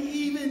more than we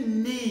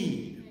even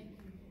need.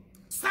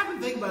 Stop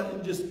and think about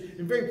it just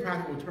in very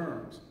practical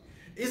terms.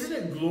 Isn't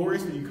it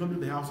glorious when you come to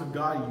the house of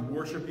God and you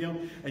worship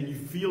him and you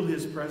feel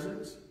his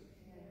presence?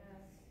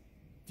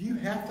 Do you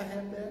have to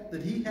have that?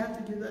 Did he have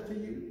to give that to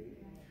you?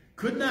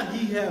 Could not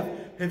he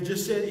have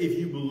just said, if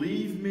you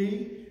believe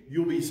me,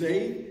 you'll be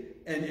saved?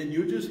 And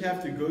you'll just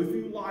have to go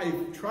through life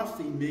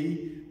trusting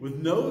me with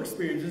no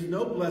experiences,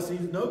 no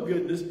blessings, no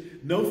goodness,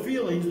 no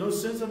feelings, no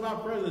sense of my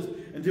presence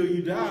until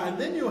you die. And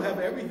then you'll have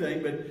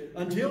everything, but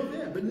until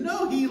then. But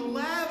no, he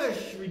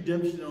lavished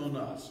redemption on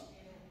us.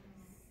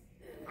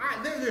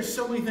 There's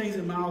so many things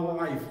in my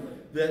life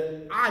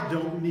that I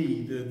don't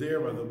need. They're there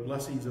by the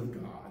blessings of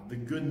God, the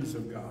goodness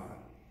of God.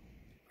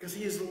 Because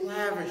he has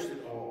lavished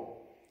it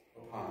all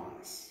upon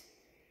us.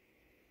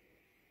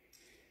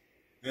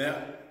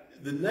 Now,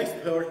 the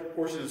next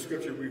portion of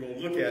Scripture we're going to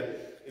look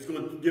at is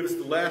going to give us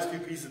the last two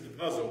pieces of the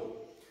puzzle.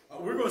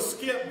 We're going to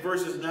skip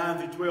verses 9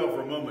 through 12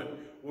 for a moment.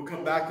 We'll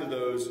come back to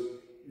those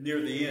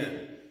near the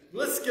end.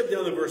 Let's skip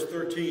down to verse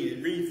 13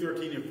 and read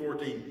 13 and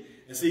 14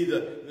 and see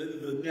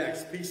the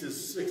next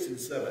pieces 6 and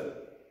 7.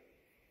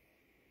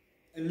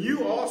 And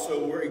you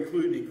also were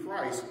included in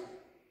Christ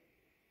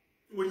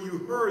when you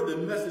heard the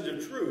message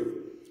of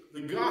truth,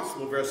 the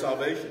gospel of our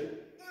salvation.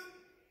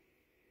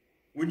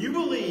 When you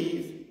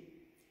believed,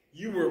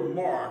 you were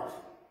marked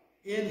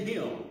in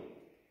him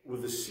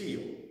with a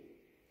seal,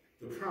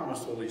 the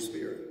promised Holy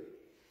Spirit,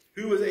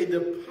 who is a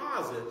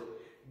deposit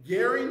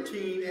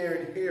guaranteeing our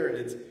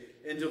inheritance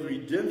until the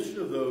redemption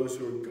of those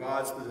who are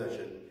God's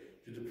possession,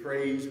 to the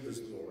praise of his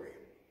glory.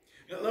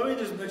 Now, let me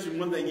just mention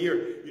one thing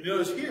here. You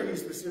notice here he's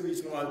specifically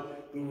talking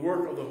about the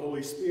work of the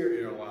Holy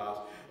Spirit in our lives.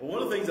 And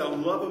one of the things I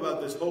love about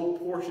this whole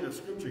portion of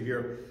Scripture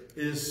here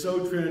is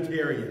so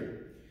Trinitarian.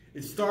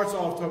 It starts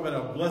off talking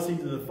about a blessing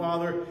to the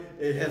Father.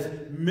 It has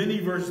many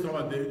verses talking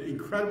about the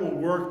incredible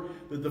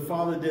work that the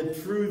Father did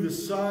through the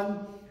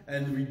Son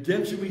and the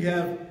redemption we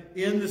have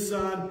in the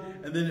Son.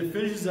 And then it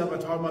finishes up by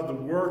talking about the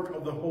work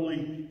of the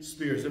Holy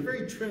Spirit. It's a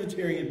very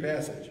Trinitarian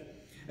passage.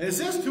 And it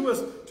says to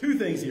us two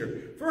things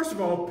here. First of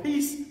all,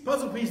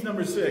 puzzle piece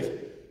number 6,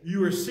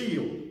 you are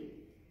sealed.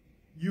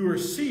 You are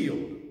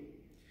sealed.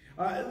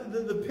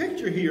 The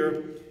picture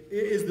here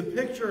is the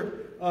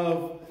picture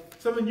of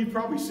something you've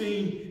probably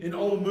seen in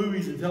old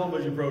movies and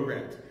television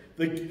programs.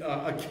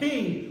 A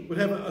king would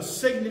have a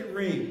signet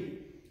ring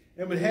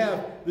and would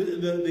have his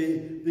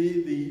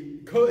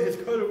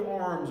coat of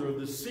arms or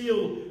the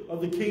seal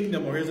of the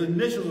kingdom or his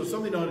initials or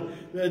something on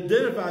it that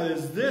identified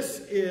as this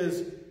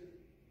is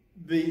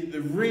the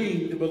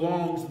ring that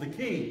belongs to the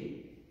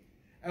king.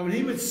 And when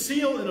he would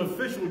seal an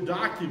official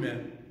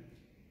document,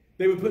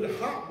 they would put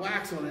hot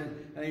wax on it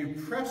and he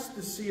would press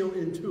the seal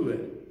into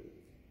it.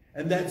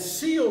 And that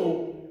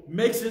seal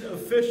makes it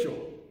official.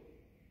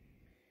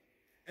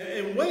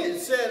 And what it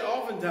said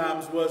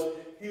oftentimes was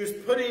he was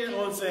putting it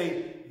on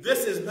saying,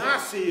 this is my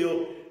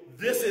seal,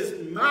 this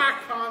is my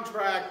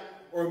contract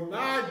or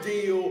my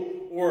deal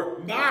or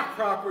my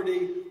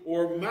property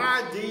or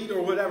my deed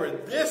or whatever.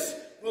 This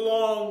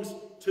belongs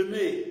to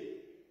me.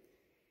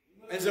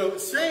 And so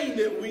saying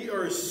that we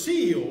are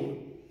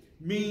sealed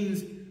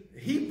means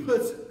he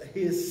puts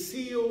his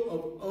seal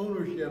of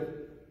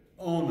ownership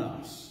on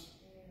us.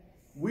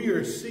 We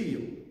are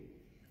sealed.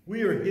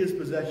 We are his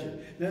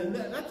possession. Now,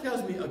 that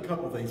tells me a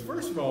couple things.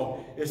 First of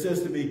all, it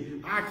says to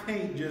me, I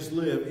can't just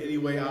live any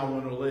way I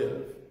want to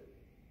live.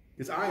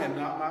 Because I am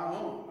not my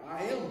own.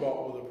 I am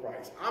bought with a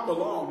price. I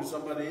belong to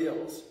somebody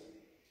else.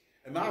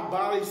 And my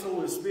body,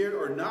 soul, and spirit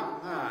are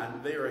not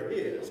mine. They are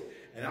his.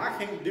 And I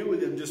can't do with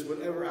them just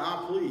whatever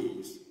I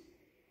please.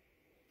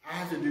 I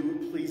have to do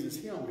what pleases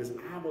him because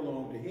I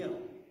belong to him.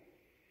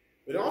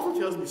 But it also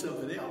tells me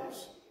something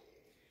else.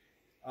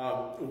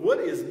 What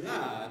is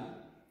mine,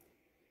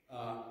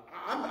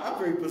 I'm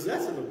very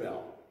possessive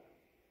about.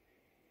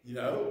 You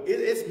know,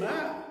 it's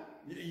mine.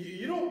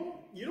 You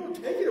don't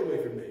take it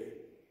away from me.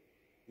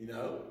 You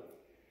know,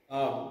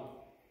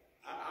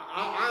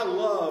 I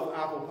love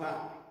apple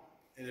pie,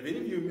 and if any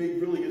of you make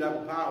really good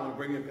apple pie and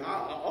bring it,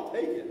 I'll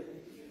take it.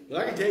 But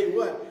I can tell you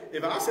what,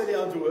 if I sit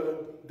down to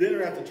a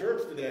dinner at the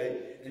church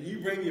today, and you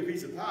bring me a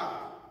piece of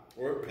pie,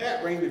 or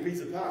Pat brings me a piece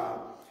of pie,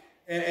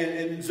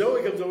 and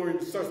Zoe comes over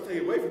and starts to take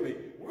it away from me,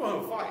 we're going to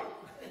have a fight.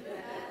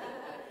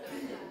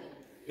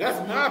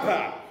 That's my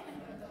pie.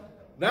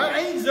 That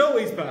ain't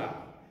Zoe's pie.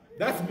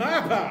 That's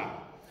my pie.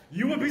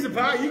 You want a piece of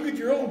pie, you get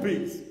your own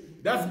piece.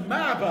 That's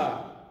my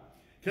pie.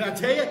 Can I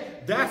tell you?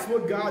 That's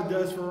what God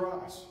does for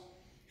us.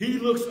 He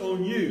looks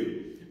on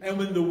you. And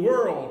when the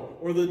world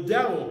or the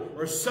devil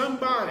or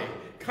somebody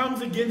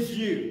comes against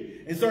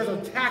you and starts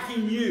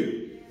attacking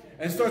you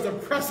and starts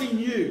oppressing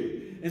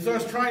you and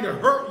starts trying to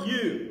hurt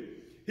you,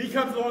 he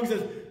comes along and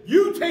says,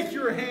 you take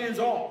your hands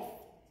off.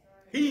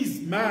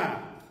 He's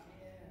mine.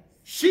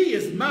 She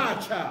is my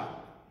child.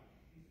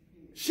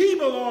 She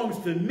belongs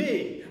to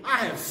me. I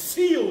have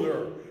sealed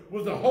her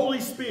with the Holy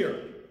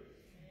Spirit.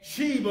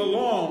 She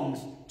belongs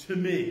to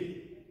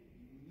me.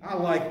 I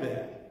like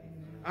that.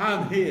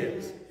 I'm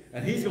his.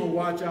 And he's going to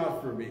watch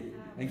out for me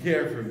and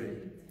care for me.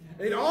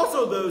 It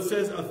also, though,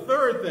 says a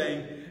third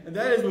thing, and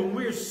that is when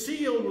we're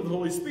sealed with the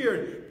Holy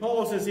Spirit,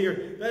 Paul says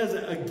here, that is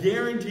a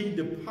guaranteed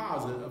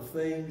deposit of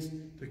things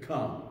to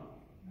come.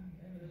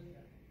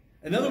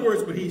 In other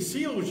words, when he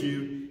seals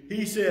you,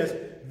 he says,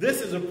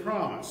 this is a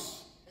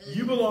promise.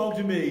 You belong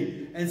to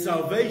me, and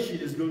salvation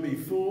is going to be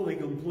full and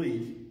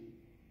complete.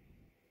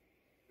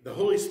 The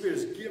Holy Spirit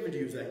is given to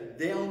you as that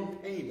down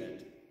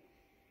payment,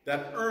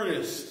 that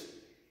earnest,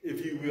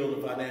 if you will,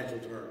 in financial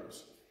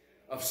terms,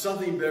 of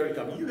something better to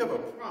come. You have a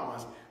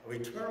promise of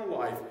eternal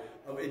life,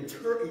 of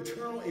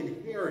eternal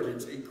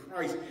inheritance in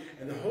Christ,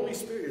 and the Holy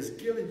Spirit is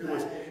given to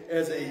us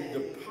as a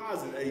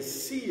deposit, a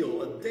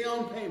seal, a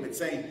down payment,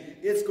 saying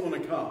it's going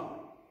to come.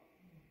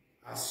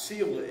 I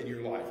sealed it in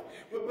your life.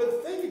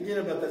 But think again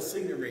about that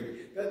signet ring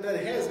that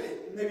has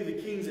maybe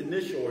the king's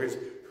initial or his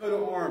coat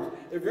of arms.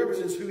 It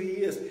represents who he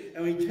is.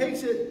 And when he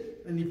takes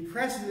it and he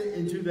presses it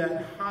into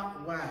that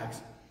hot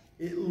wax,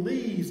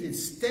 it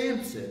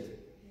stamps it,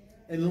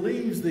 and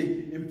leaves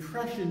the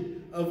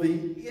impression of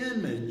the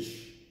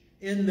image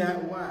in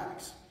that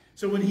wax.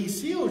 So when he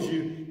seals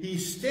you, he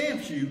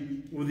stamps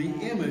you with the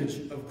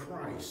image of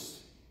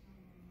Christ.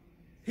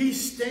 He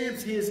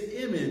stamps his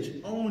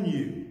image on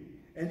you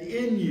and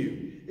in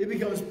you. It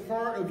becomes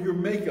part of your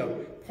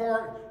makeup,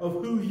 part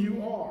of who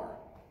you are.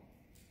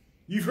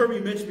 You've heard me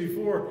mention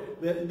before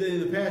that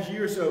in the past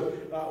year or so,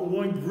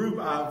 one group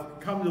I've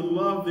come to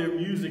love their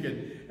music,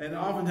 and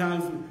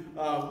oftentimes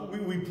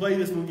we play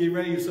this when we get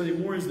ready on Sunday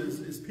mornings.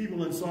 It's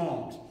People in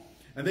Songs.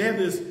 And they have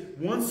this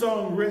one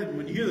song written.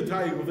 When you hear the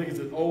title, you'll think it's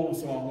an old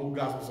song, old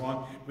gospel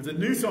song. But it's a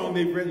new song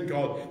they've written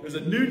called There's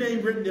a New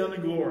Name Written Down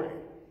in Glory.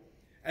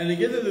 And they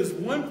get to this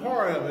one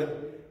part of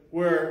it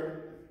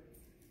where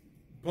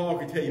Paul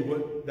can tell you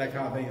what that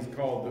kind of thing is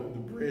called, the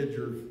bridge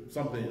or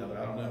something,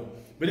 I don't know.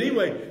 But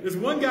anyway, this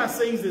one guy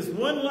sings this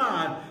one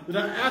line that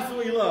I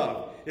absolutely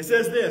love. It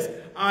says this,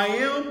 I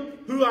am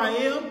who I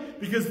am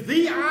because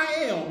the I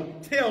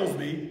am tells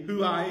me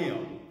who I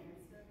am.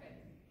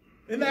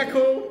 Isn't that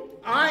cool?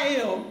 I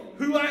am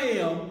who I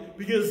am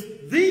because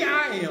the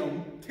I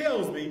am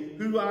tells me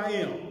who I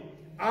am.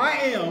 I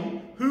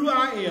am who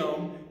I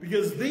am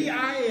because the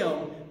I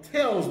am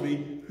tells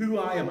me who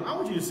I am. I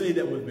want you to say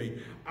that with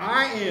me.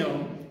 I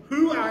am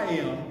who I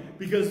am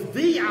because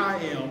the I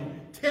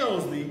am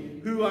tells me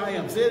who I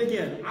am. Say it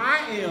again. I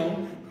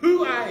am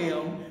who I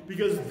am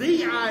because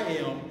the I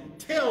am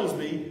tells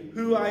me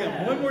who I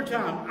am. One more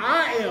time.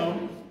 I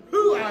am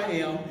who I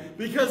am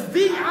because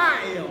the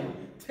I am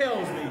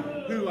tells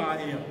me who I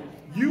am.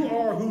 You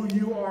are who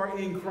you are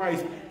in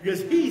Christ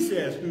because he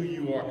says who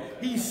you are.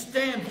 He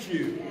stamps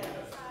you.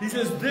 He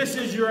says this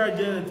is your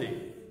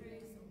identity.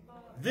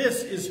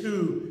 This is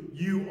who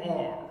you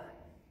are.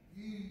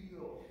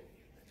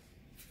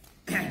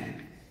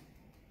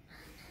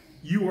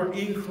 You are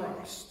in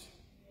Christ.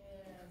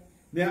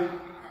 Now,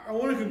 I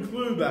want to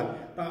conclude by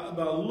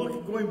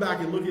going back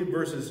and looking at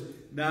verses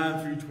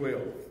 9 through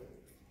 12.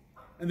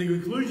 And the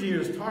conclusion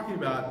here is talking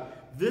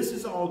about this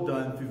is all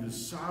done through the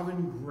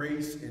sovereign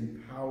grace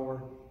and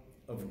power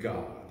of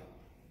God.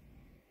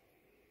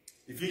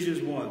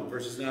 Ephesians 1,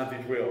 verses 9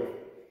 through 12.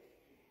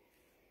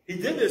 He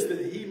did this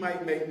that he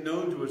might make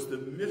known to us the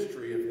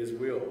mystery of his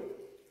will,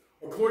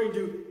 according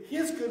to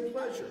his good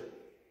pleasure,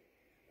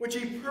 which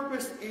he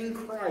purposed in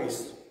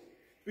Christ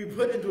to be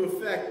put into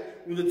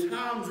effect when the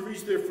times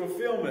reach their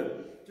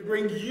fulfillment, to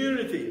bring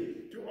unity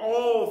to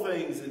all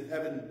things in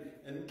heaven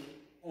and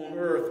on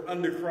earth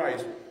under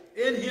Christ.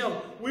 In him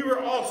we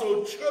were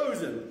also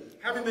chosen,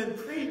 having been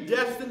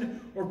predestined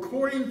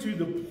according to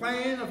the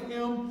plan of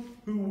him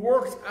who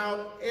works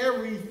out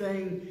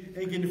everything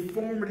in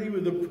conformity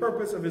with the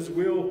purpose of his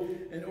will,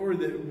 in order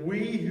that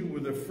we who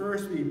were the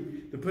first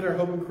to put our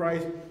hope in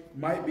Christ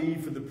might be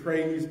for the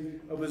praise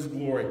of his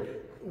glory.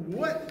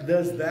 What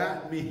does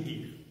that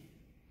mean?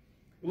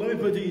 Well, let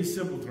me put it to you in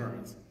simple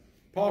terms.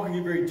 Paul can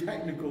get very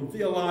technical and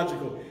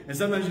theological, and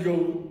sometimes you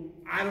go,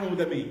 I don't know what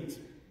that means.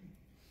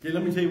 Okay,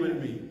 let me tell you what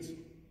it means.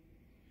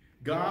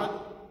 God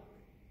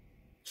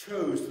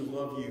chose to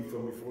love you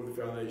from before the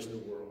foundation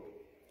of the world.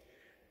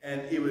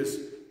 And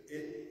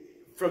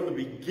from the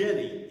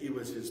beginning, it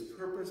was his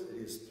purpose and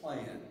his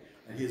plan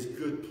and his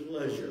good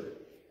pleasure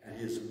and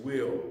his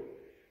will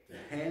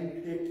to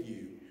handpick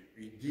you,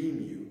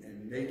 redeem you,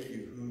 and make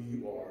you who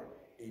you are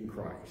in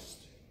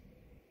Christ.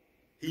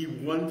 He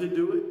wanted to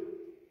do it.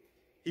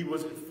 He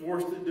wasn't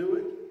forced to do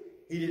it.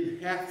 He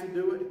didn't have to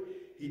do it.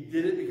 He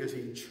did it because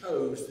he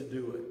chose to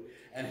do it.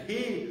 And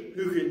he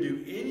who can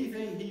do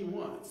anything he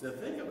wants. Now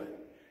think of it.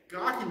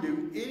 God can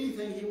do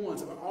anything he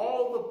wants. About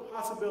all the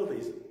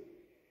possibilities,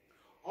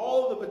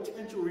 all the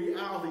potential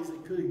realities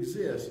that could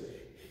exist,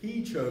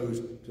 he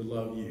chose to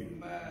love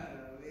you.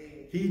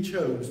 He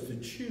chose to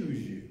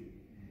choose you.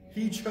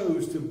 He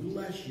chose to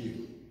bless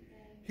you.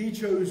 He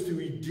chose to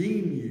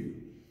redeem you.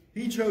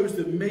 He chose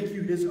to make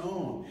you his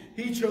own.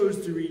 He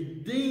chose to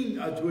redeem,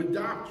 to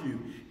adopt you.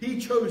 He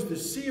chose to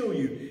seal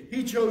you.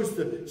 He chose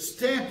to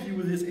stamp you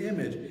with his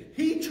image.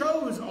 He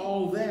chose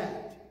all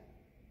that.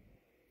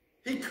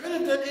 He could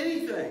have done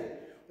anything,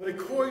 but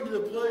according to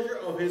the pleasure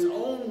of his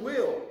own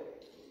will,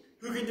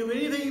 who can do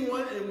anything he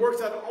wants and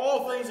works out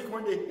all things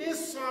according to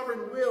his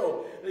sovereign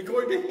will and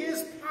according to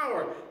his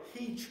power,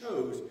 he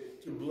chose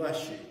to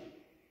bless you.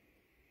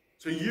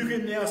 So you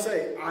can now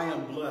say, I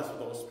am blessed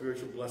with all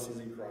spiritual blessings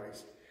in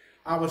Christ.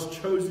 I was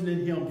chosen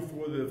in him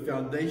before the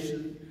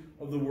foundation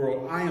of the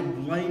world. I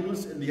am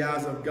blameless in the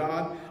eyes of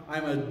God. I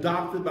am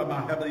adopted by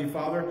my heavenly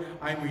Father.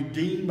 I am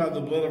redeemed by the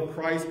blood of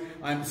Christ.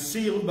 I am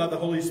sealed by the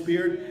Holy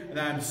Spirit. And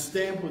I am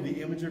stamped with the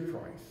image of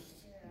Christ.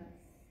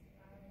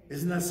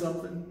 Isn't that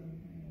something?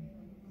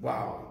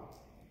 Wow.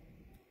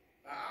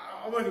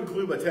 I want to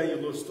conclude by telling you a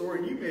little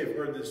story. You may have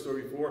heard this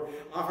story before.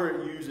 I've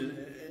heard it used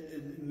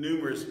in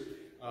numerous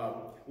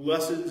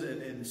lessons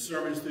and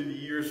sermons through the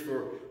years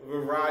for a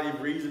variety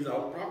of reasons. I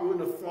probably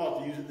wouldn't have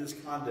thought to use it in this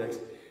context,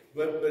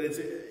 but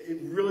it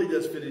really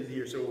does fit in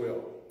here so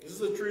well. This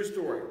is a true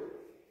story.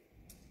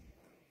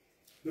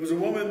 There was a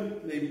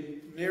woman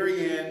named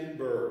Mary Ann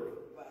Bird.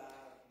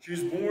 She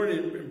was born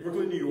in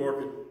Brooklyn, New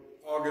York in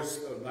August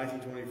of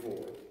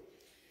 1924.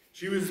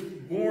 She was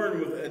born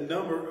with a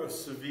number of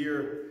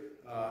severe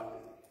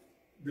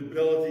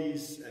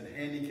debilities and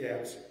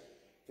handicaps.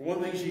 For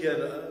one thing, she had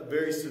a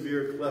very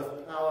severe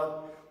cleft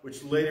palate,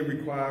 which later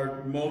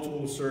required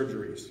multiple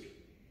surgeries.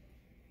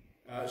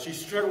 She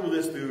struggled with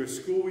this through her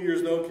school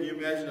years, though. Can you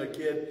imagine a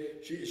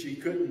kid? She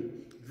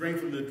couldn't drink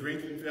from the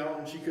drinking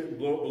fountain. She couldn't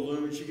blow up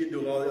balloons. She couldn't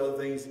do all the other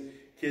things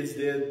kids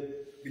did.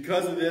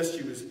 Because of this,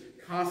 she was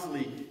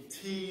constantly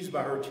teased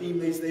by her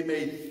teammates. They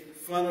made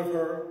fun of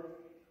her.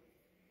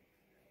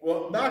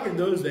 Well, back in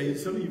those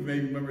days, some of you may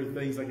remember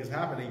things like this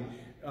happening.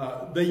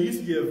 They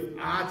used to give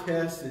eye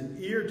tests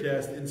and ear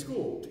tests in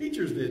school.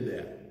 Teachers did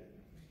that,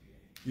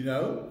 you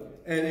know.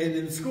 And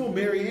in school,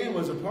 Mary Ann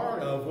was a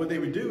part of what they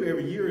would do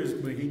every year is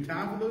when it came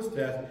time for those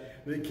tests,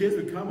 the kids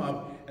would come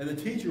up and the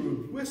teacher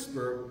would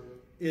whisper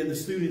in the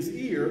student's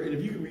ear, and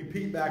if you could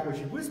repeat back what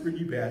she whispered,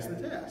 you passed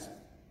the test.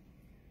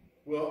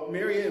 Well,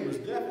 Mary Ann was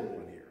deaf in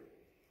one ear,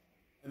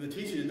 and the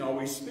teacher didn't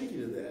always speak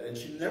into that, and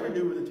she never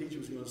knew what the teacher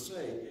was going to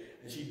say,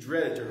 and she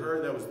dreaded. To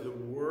her, that was the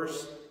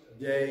worst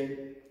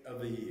day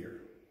of the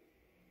year.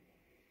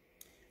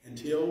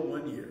 Until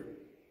one year,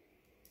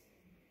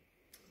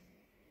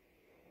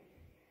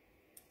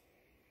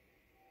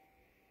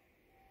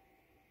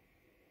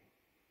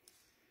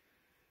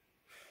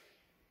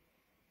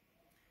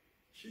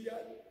 she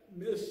got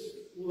Miss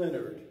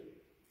Leonard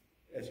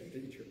as her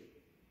teacher.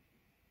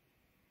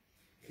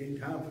 Came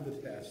time for the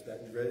test,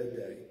 that dreaded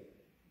day.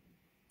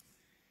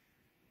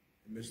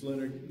 And Miss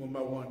Leonard, one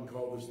by one,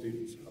 called the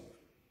students up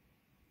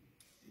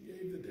and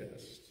gave the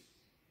test.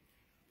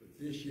 But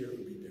this year it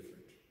would be different.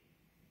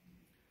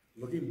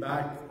 Looking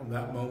back on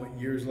that moment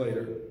years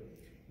later,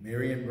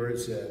 Mary Ann Bird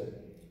said,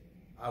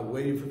 I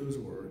waited for those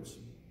words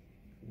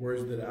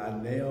that I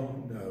now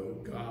know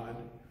God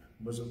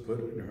must have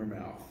put in her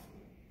mouth.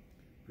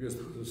 Because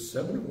those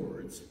are 7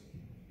 words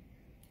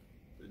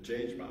that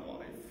changed my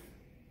life.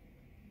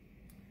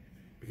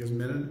 Because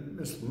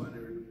Miss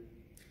Leonard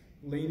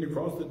leaned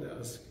across the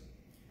desk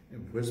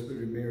and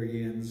whispered in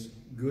Mary Ann's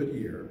good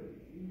ear,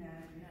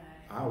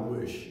 I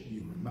wish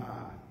you were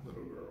my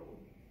little girl.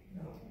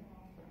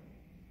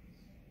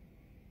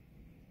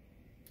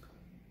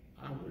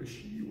 I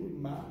wish you were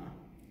my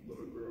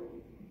little girl.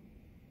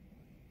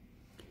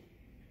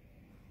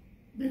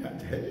 May I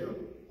tell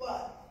you?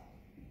 What?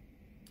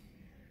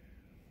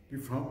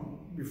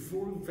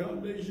 Before the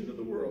foundation of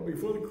the world,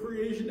 before the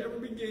creation ever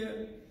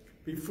began,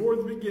 before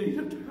the beginning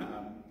of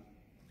time,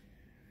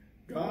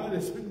 God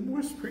has been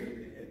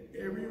whispering at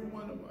every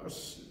one of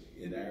us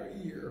in our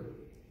ear,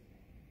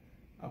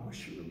 I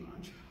wish you were my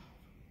child.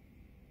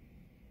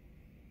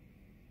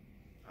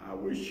 I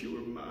wish you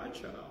were my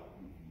child.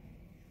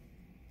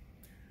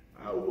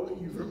 I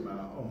want you for my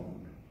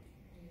own.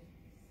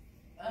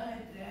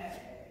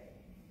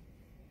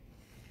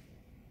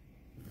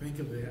 Think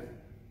of that.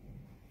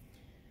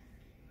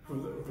 For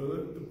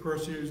the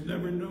person who's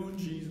never known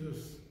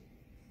Jesus,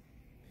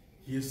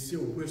 he is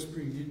still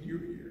whispering in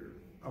your ear,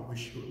 I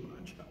wish you were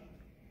my child.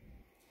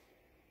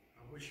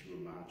 I wish you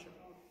were my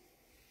child.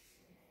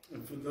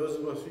 And for those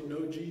of us who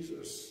know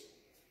Jesus,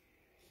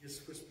 he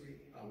is whispering,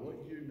 I want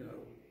you to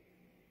know,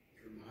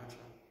 you're my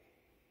child.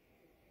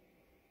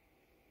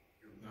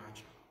 You're my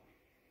child.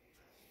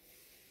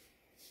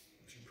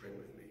 Would you pray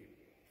with me?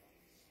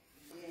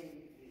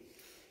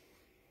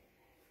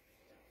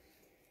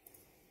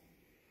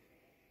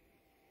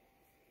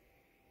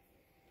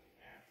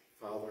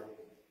 Father,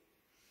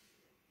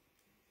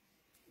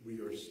 we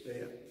are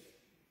stamped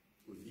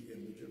with the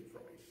image of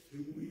Christ,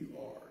 who we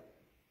are.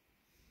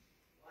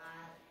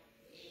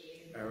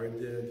 Our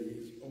identity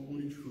is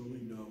only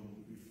truly known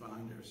when we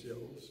find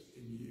ourselves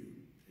in you.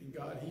 And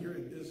God, here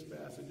in this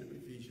passage of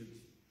Ephesians,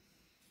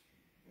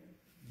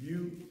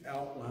 you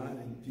outlined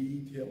in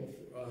detail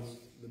for us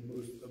the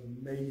most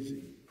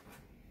amazing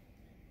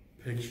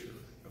picture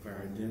of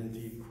our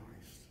identity in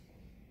Christ.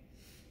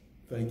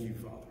 Thank you,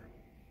 Father.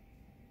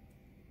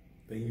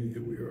 Thank you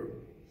that we are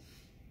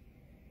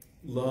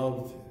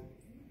loved,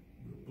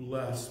 we're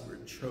blessed,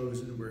 we're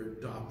chosen, we're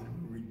adopted,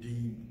 we're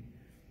redeemed,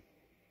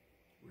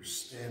 we're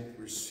stamped,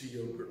 we're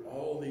sealed, we're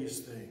all these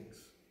things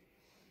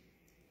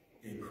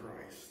in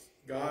Christ.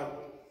 God,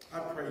 I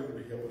pray you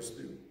would help us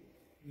to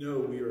know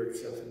we are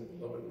accepted and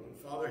beloved one.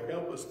 Father,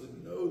 help us to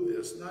know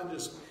this, not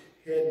just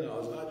head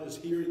knowledge, not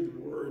just hearing the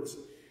words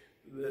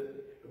that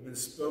have been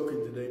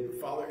spoken today, but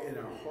Father, in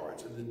our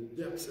hearts, in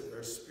the depths of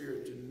our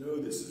spirit, to know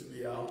this is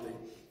reality.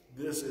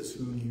 This is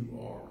who you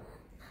are.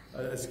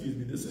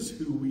 This is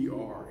who we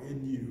are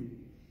in you.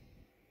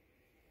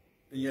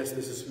 And yes,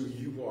 this is who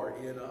you are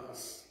in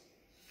us.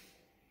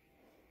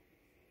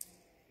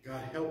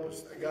 God, help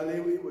us. God, that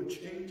it would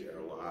change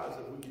our lives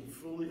if we can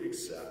fully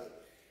accept,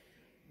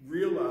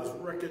 realize,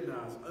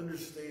 recognize,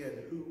 understand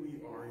who we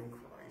are in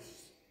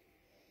Christ.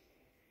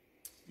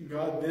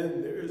 God,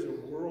 then there is a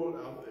world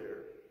out there,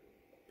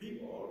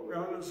 people all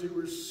around us who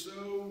are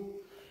so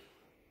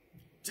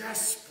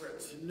desperate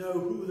to know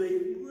who they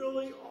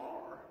really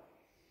are.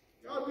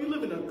 God, we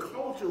live in a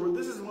culture where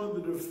this is one of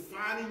the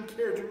defining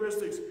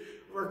characteristics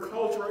of our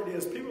culture right now,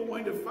 is people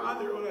wanting to find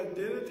their own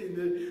identity and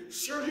they're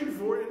searching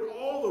for it in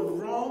all the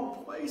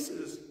wrong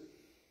places.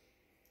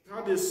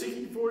 God, they're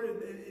seeking for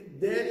it in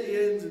dead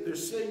ends, and they're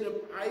setting up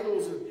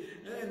idols,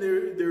 and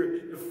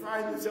they're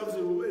finding themselves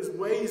as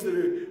ways that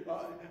are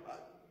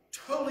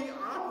totally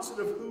opposite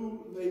of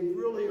who they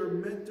really are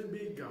meant to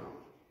be. God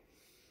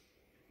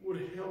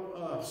would help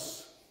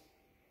us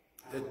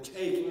to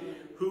take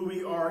who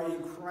we are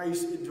in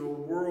Christ into a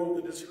world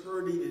that is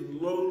hurting and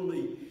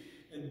lonely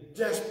and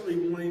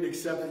desperately wanting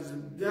acceptance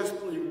and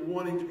desperately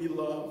wanting to be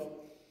loved,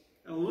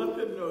 and let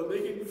them know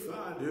they can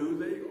find who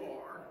they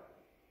are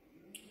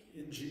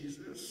in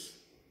Jesus.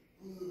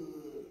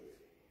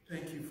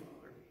 Thank you,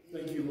 Father.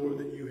 Thank you, Lord,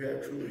 that you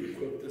have truly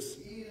equipped us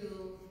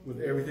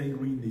with everything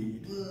we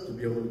need to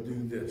be able to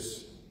do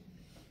this.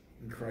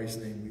 In Christ's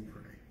name we pray.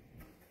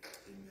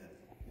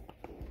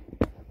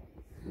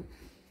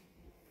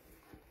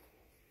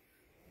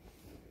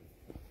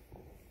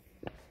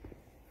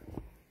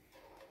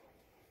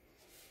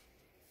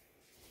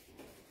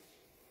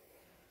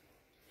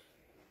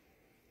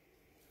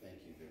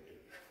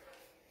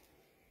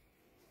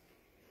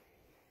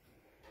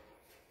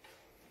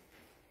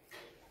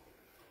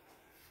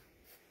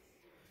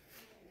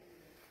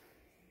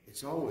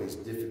 It's always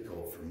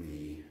difficult for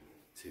me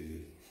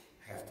to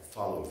have to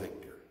follow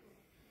Victor.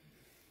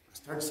 I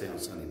started saying on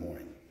Sunday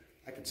morning,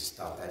 I could just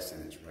stop that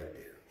sentence right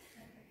there,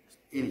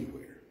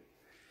 anywhere.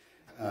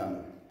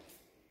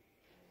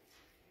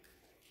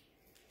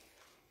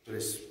 But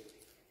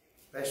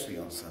especially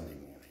on Sunday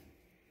morning.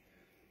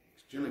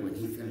 Because generally when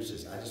he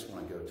finishes, I just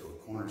want to go to a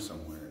corner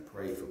somewhere and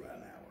pray for about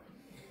an hour.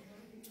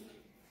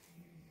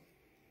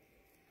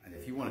 And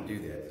if you want to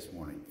do that this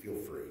morning, feel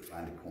free,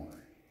 find a corner.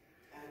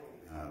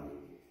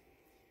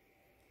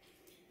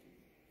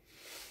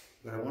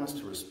 But I want us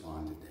to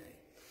respond today.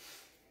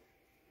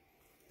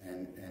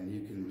 And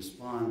you can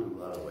respond in a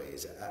lot of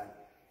ways.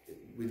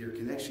 With your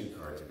connection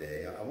card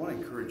today, I want to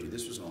encourage you.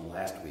 This was on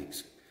last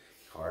week's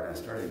card. I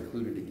started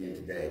including it again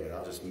today, but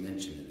I'll just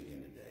mention it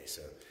again today.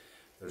 So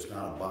there's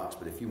not a box,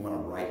 but if you want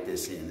to write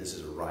this in, this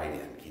is a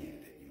write-in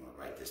candidate. You want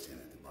to write this in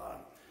at the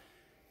bottom.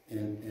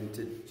 And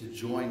to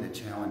join the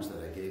challenge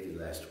that I gave you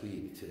last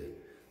week to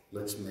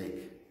let's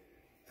make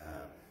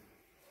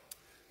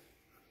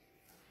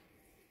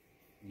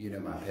you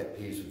know my pet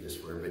peeves with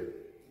this word, but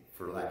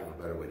for lack of a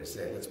better way to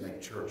say it, let's make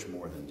church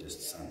more than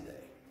just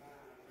Sunday.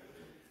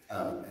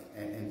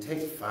 And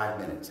take 5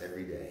 minutes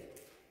every day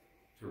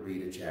to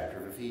read a chapter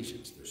of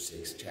Ephesians. There's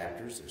 6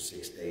 chapters. There's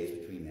 6 days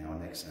between now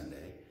and next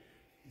Sunday.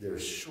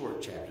 There's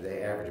short chapters.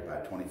 They average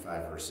about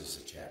 25 verses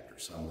a chapter.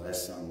 Some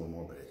less, some a little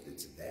more, but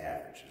it's the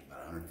average. It's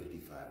about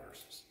 155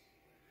 verses.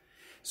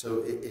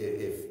 So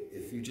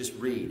if you just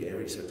read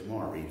so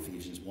tomorrow read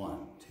Ephesians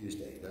 1,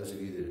 Tuesday. Those of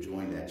you that have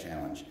joined that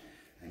challenge,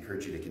 I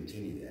encourage you to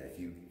continue that. If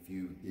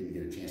you didn't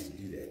get a chance to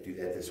do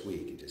that this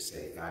week, and just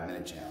say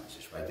 5-minute challenge.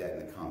 Just write that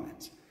in the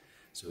comments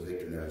so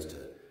Victor knows to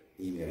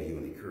email you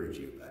and encourage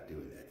you about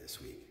doing that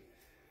this week.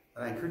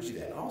 But I encourage you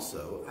that.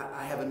 Also,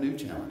 I have a new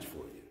challenge for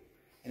you.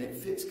 And it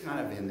fits kind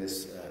of in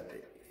this,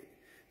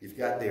 you've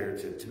got there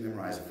to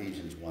memorize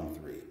Ephesians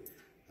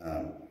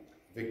 1:3.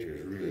 Victor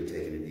is really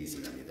taking it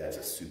easy on you. That's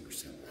a super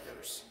simple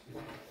verse.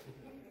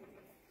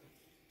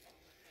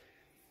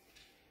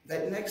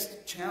 That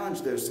next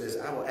challenge, though, says,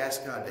 I will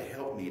ask God to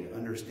help me to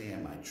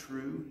understand my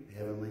true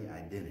heavenly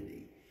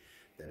identity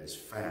that is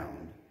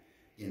found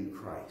in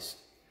Christ.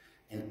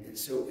 And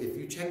so if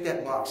you check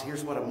that box,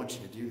 here's what I want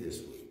you to do this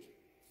week.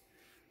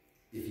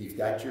 If you've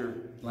got your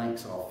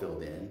blanks all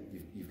filled in,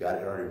 you've got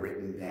it already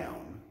written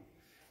down.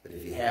 But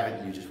if you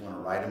haven't, you just want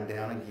to write them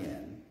down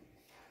again.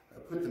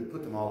 Put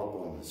them all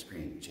up on the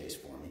screen, Chase,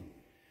 for me.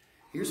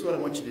 Here's what I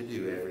want you to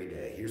do every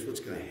day. Here's what's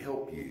going to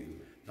help you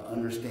to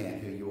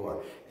understand who you are.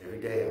 Every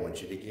day I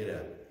want you to get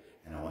up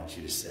And I want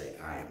you to say,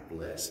 I am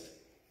blessed.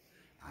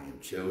 I am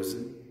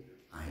chosen.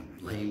 I am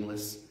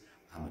blameless.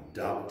 I'm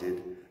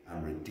adopted.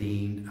 I'm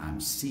redeemed.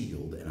 I'm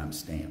sealed. And I'm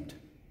stamped.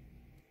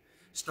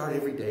 Start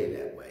every day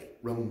that way,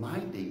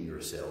 reminding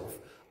yourself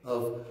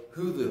of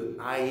who the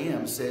I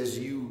am says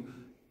you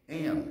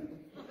am.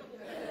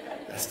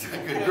 That's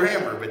not good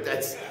grammar, but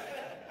that's...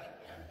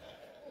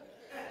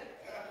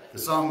 The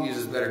song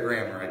uses better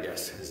grammar, I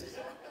guess.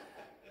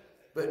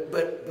 But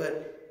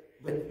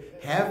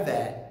have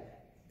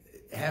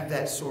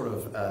that sort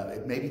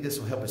of, maybe this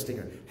will help us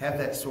think, have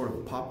that sort of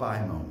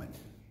Popeye moment.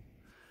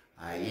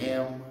 I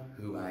am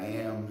who I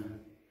am,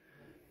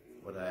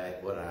 I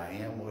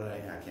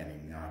can't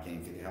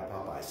even think of how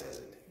Popeye says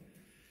it.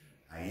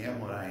 I am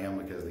what I am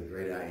because the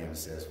great I am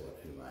says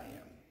who I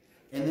am.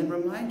 And then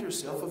remind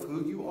yourself of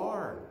who you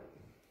are.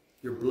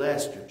 You're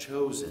blessed, you're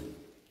chosen.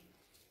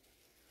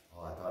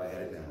 Oh, I thought I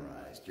had it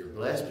memorized. You're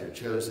blessed, you're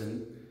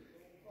chosen,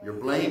 you're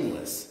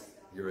blameless,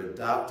 you're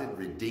adopted,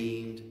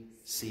 redeemed,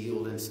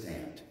 sealed, and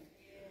stamped.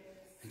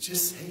 And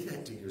just say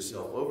that to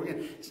yourself over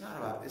again. It's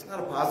not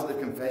a positive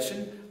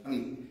confession. I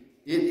mean,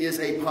 it is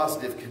a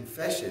positive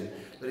confession,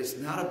 but it's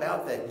not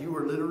about that. You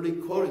are literally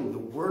quoting the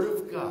Word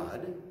of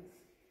God.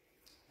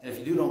 And if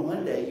you do it on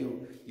Monday,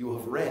 you will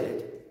have read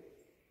it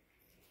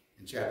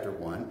in chapter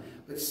 1.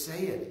 But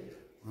say it.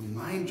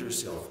 Remind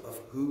yourself of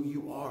who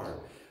you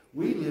are.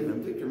 We live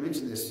in, Victor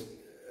mentioned this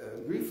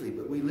briefly,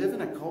 but we live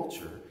in a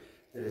culture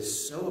that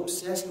is so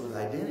obsessed with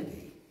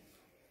identity.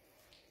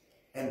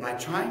 And by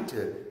trying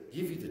to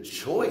give you the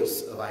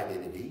choice of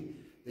identity,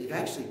 they've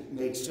actually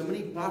made so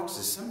many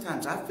boxes.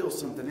 Sometimes I fill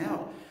something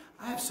out.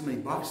 I have so many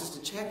boxes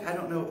to check. I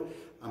don't know.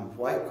 I'm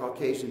white,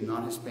 Caucasian,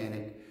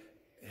 non-Hispanic,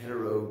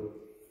 hetero,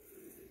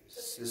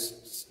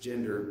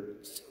 cisgender.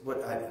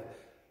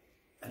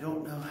 I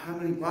don't know how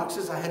many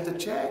boxes I had to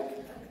check.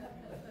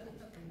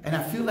 And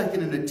I feel like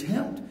in an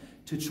attempt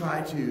to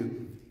try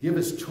to give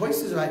us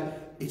choices,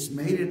 it's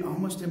made it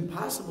almost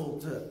impossible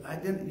to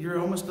you're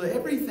almost to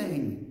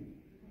everything.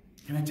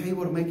 Can I tell you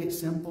what will make it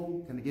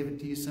simple? Can I give it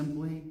to you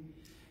simply?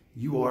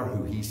 You are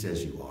who He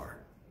says you are.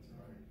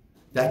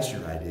 That's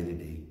your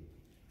identity.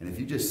 And if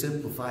you just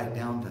simplify it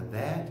down to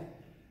that,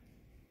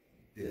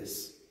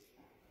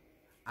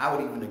 I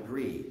would even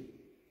agree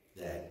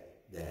that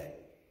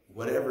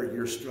whatever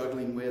you're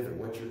struggling with or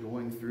what you're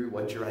going through,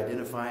 what you're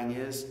identifying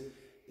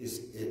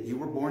you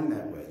were born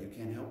that way. You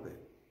can't help it.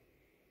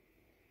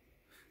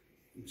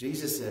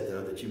 Jesus said,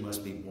 though, that you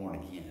must be born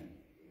again.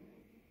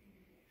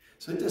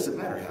 So it doesn't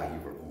matter how you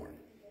were born.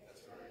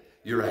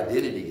 Your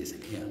identity is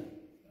in Him.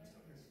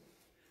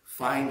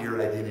 Find your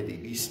identity.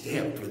 Be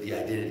stamped with the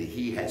identity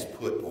He has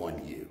put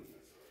on you.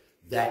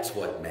 That's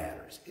what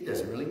matters. It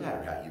doesn't really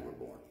matter how you were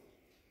born.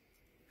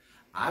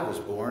 I was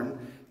born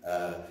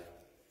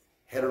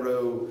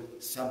hetero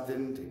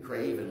something to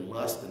crave and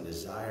lust and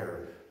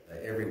desire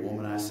every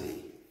woman I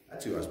see.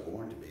 That's who I was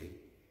born to be.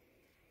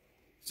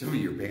 Some of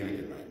you are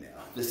panicking right now.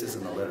 This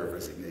isn't a letter of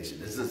resignation.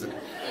 This isn't.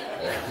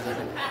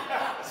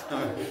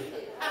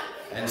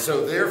 And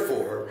so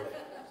therefore,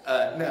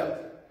 no.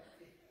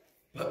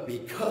 But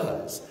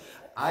because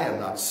I am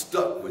not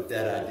stuck with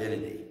that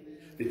identity,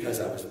 because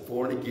I was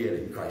born again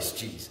in Christ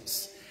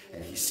Jesus,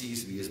 and He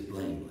sees me as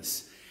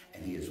blameless,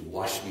 and He has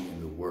washed me in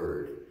the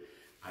Word,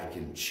 I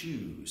can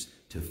choose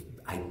to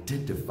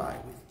identify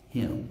with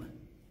Him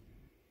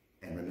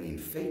and remain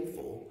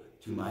faithful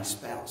to my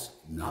spouse.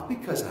 Not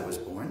because I was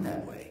born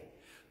that way,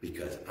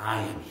 because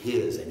I am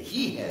His, and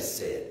He has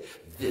said,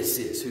 this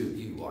is who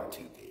you are to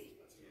be.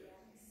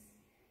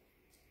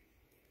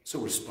 So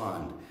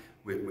respond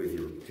with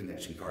your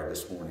connection card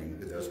this morning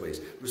in those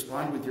ways.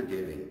 Respond with your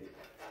giving.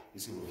 You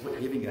say, well, what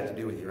giving got to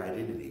do with your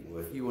identity?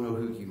 Well, if you know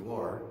who you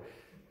are,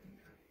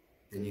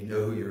 then you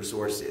know who your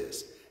source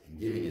is. And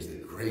giving is the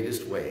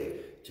greatest way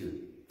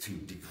to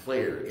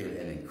declare in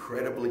an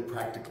incredibly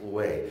practical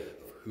way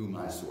of who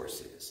my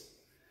source is.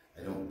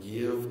 I don't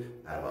give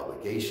out of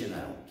obligation. I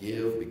don't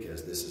give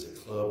because this is a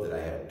club that I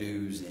have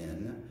dues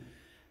in.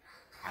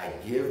 I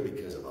give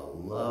because of a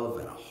love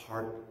and a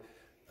heart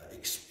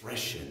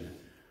expression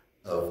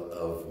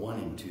of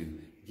wanting to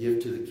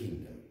give to the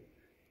kingdom,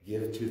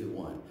 give to the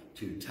one.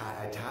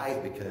 I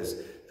tithe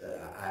because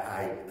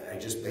I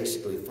just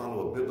basically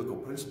follow a biblical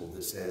principle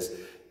that says,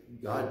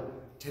 God,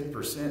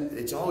 10%,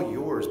 it's all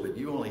yours, but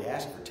you only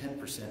ask for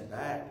 10%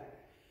 back.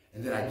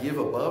 And then I give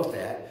above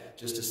that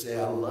just to say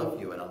I love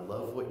you and I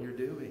love what you're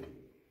doing.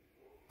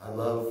 I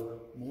love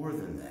more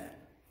than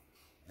that.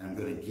 And I'm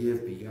going to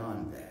give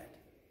beyond that.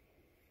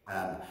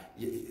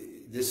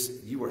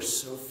 You are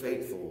so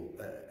faithful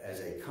as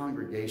a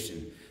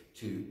congregation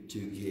to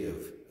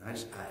give. And I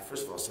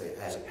first of all say,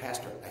 as a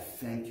pastor, I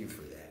thank you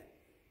for that.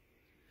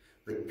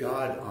 But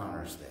God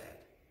honors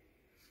that.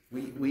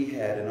 We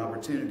had an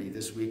opportunity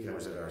this week. I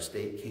was at our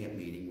state camp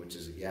meeting, which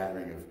is a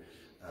gathering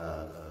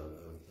of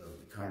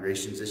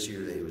congregations this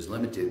year. It was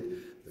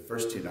limited the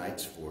first 2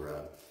 nights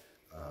for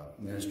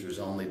ministers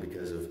only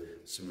because of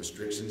some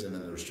restrictions, and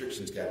then the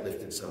restrictions got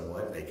lifted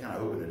somewhat. They kind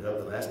of opened it up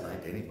the last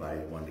night to anybody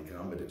who wanted to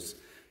come, but it's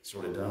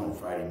sort of done on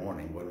Friday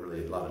morning. Wasn't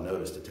really a lot of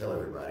notice to tell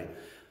everybody.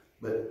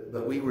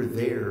 But we were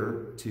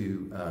there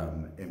to,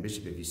 and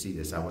Bishop, if you see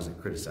this, I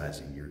wasn't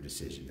criticizing your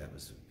decision. That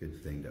was a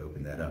good thing to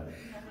open that up.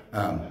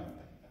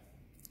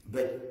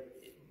 But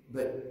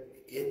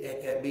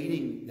at that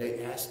meeting,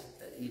 they asked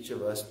each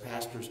of us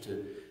pastors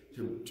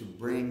to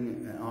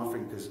bring an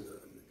offering because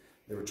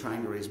they were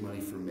trying to raise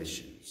money for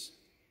missions.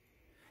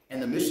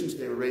 And the missions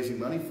they were raising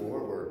money for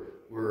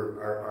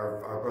were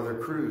our brother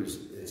Cruz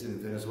is in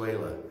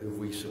Venezuela, who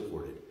we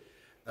supported.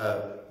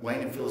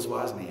 Wayne and Phyllis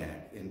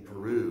Wozniak in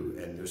Peru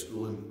and their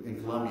school in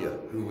Colombia,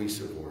 who we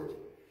support.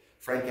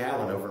 Frank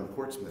Allen over in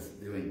Portsmouth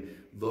doing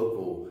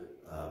local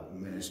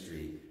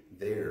ministry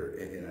there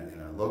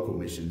in a local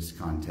missions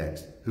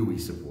context, who we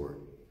support.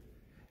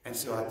 And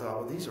so I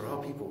thought, well, these are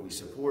all people we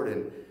support.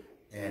 And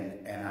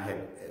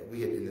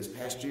we had in this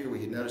past year,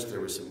 we had noticed there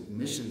was some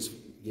missions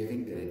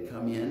giving that had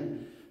come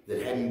in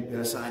that hadn't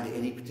been assigned to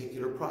any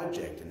particular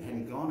project and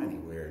hadn't gone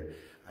anywhere.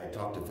 I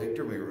talked to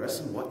Victor, we were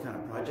wrestling, what kind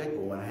of project?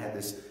 Well, when I had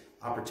this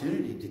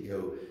opportunity to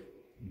go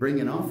bring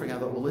an offering, I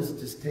thought, well, let's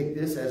just take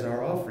this as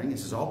our offering.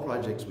 This is all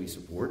projects we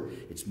support.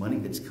 It's money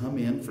that's come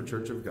in for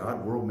Church of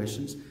God, World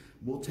Missions.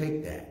 We'll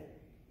take that.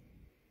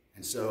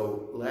 And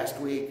so last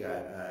week,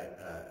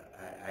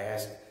 I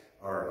asked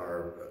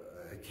our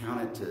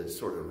accountant to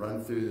sort of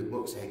run through the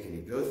books. Hey, can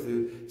you go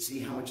through, see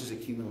how much is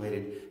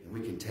accumulated, and we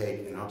can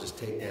take, and I'll just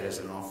take that as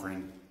an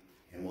offering,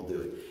 and we'll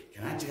do it.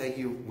 Can I tell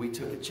you, we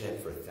took a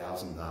check for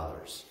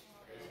 $1,000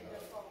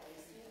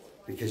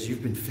 because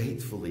you've been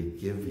faithfully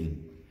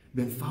giving,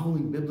 been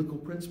following biblical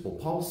principle.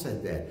 Paul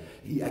said that.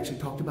 He actually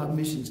talked about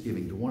missions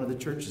giving to one of the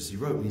churches he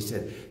wrote, and he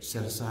said,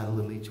 set aside a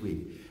little each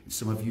week. And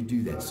some of you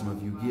do that. Some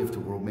of you give to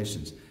world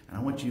missions. And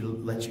I want you to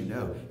let you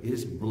know, it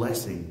is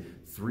blessing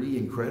 3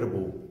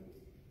 incredible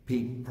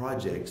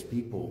projects,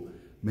 people,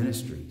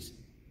 ministries.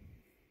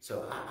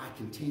 So I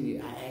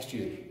ask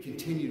you to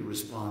continue to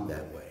respond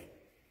that way.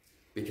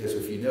 Because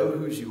if you know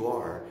whose you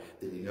are,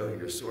 then you know who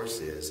your source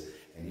is,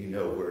 and you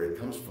know where it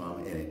comes from,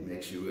 and it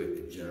makes you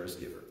a generous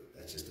giver.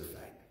 That's just a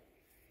fact.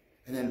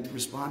 And then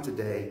respond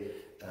today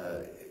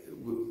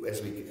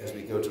as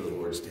we go to the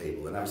Lord's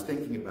table. And I was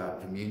thinking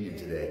about communion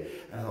today,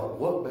 and I thought,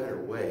 what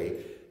better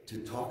way to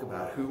talk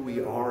about who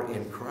we are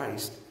in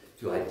Christ,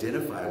 to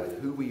identify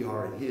with who we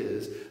are in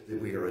His,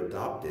 that we are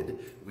adopted.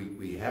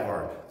 We have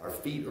our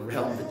feet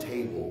around the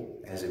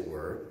table, as it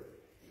were.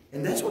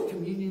 And that's what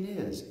communion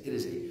is. It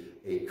is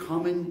a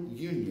common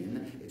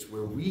union. It's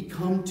where we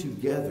come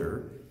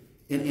together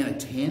in a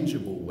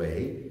tangible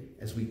way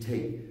as we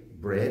take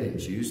bread and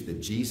juice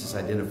that Jesus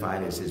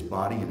identified as His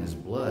body and His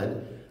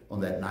blood on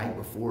that night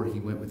before He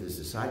went with His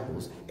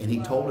disciples. And He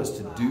told us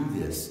to do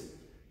this.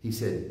 He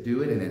said,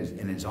 do it,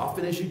 and as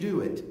often as you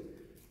do it,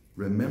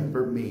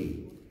 remember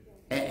me.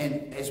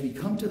 And as we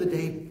come to the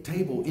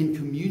table in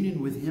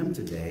communion with Him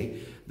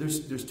today,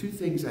 there's 2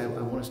 things I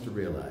want us to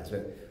realize.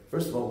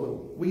 First of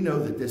all, we know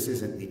that this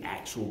isn't the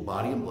actual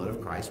body and blood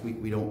of Christ.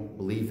 We don't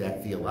believe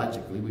that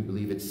theologically. We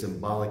believe it's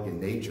symbolic in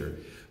nature.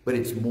 But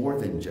it's more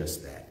than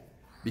just that.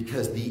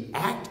 Because the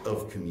act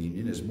of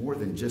communion is more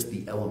than just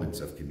the elements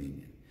of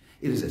communion.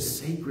 It is a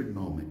sacred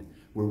moment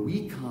where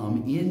we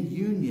come in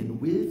union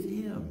with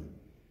Him.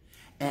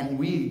 And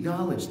we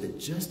acknowledge that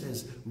just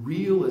as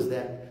real as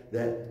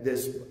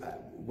this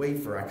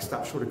wafer, I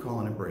stop short of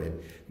calling it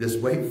bread, this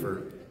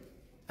wafer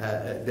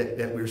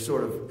that we're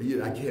sort of,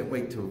 I can't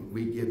wait till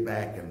we get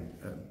back and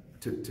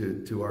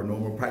to our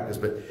normal practice.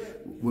 But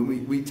when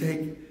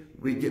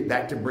we get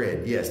back to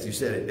bread, yes, you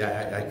said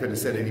it. I couldn't have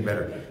said it any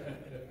better.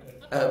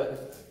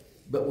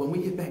 But when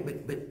we get back,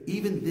 but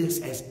even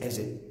this,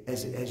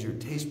 as your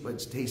taste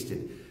buds taste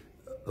it,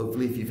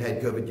 hopefully if you've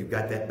had COVID, you've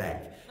got that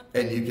back,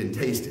 and you can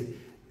taste it.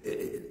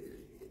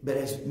 But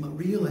as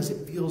real as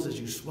it feels as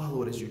you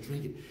swallow it, as you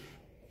drink it,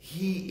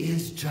 He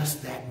is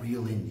just that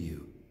real in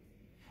you.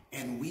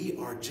 And we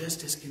are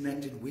just as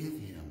connected with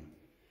Him.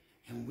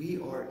 And we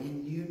are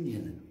in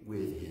union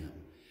with Him.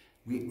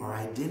 Our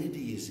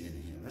identity is in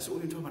Him. That's what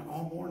we've been talking about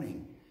all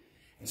morning.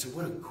 And so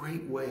what a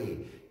great way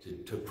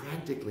to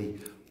practically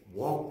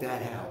walk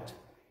that out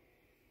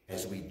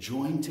as we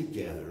join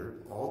together,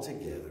 all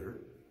together,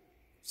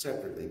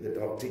 separately,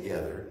 but all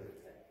together,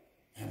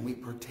 and we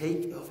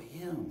partake of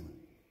Him.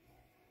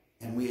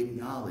 And we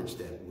acknowledge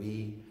that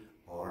we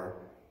are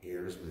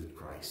heirs with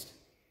Christ,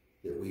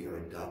 that we are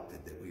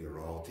adopted, that we are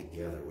all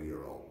together, we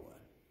are all one.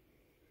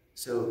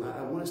 So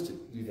I want us to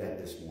do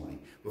that this morning.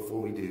 Before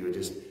we do, I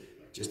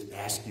just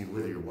ask you,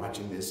 whether you're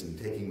watching this and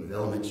taking with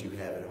elements you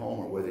have at home,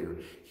 or whether you're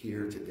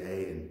here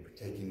today and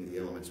partaking with the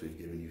elements we've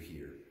given you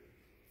here,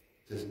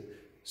 to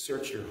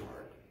search your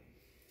heart.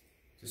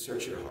 To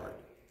search your heart.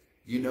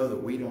 You know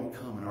that we don't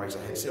come in our race.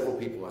 I had several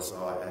people I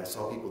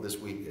saw people this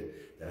week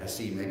that I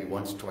see maybe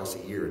once or twice a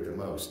year at the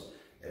most,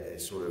 at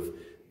sort of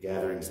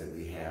gatherings that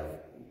we have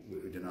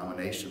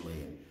denominationally.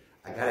 And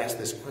I got asked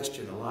this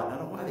question a lot. I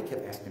don't know why they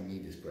kept asking me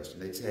this question.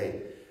 They'd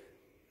say,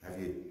 have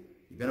you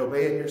been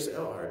obeying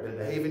yourself or been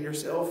behaving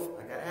yourself?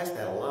 I got asked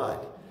that a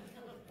lot.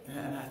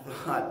 And I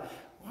thought,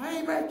 why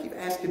anybody keep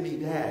asking me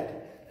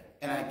that?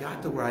 And I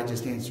got to where I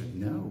just answered,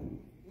 no.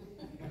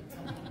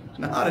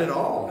 Not at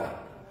all.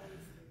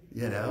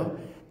 you know.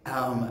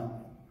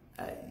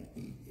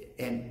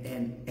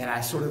 And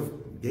I sort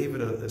of gave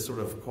it a sort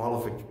of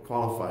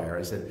qualifier.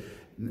 I said,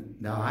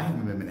 no, I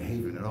haven't been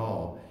behaving at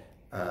all.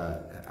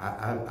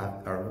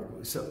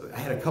 So I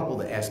had a couple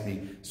that asked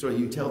me, so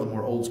you tell the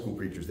more old school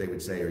preachers, they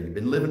would say, are you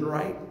been living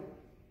right?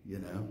 You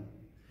know?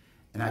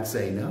 And I'd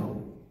say,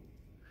 no.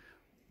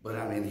 But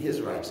I'm in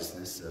his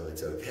righteousness, so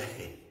it's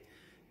okay.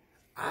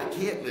 I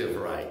can't live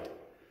right.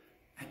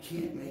 I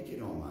can't make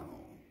it on my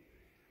own.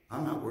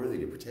 I'm not worthy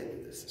to partake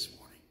of this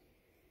morning.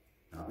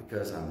 Not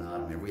because I'm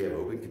not. I mean, we have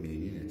open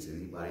communion. It's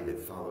anybody that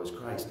follows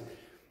Christ.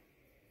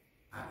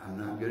 I'm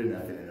not good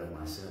enough in and of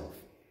myself.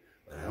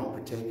 But I don't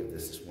partake of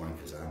this morning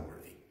because I'm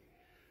worthy.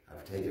 I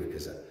partake of it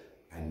because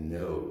I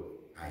know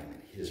I am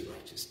in his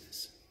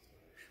righteousness.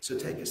 So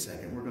take a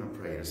second. We're going to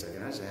pray in a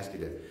second. I just ask you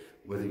to,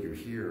 whether you're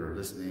here or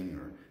listening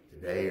or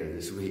today or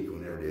this week,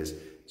 whenever it is,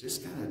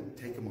 just kind of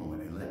take a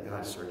moment and let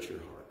God search your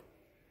heart.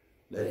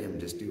 Let him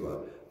just do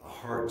a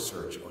heart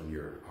search on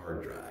your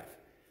hard drive.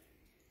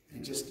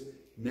 And just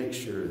make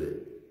sure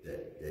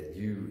that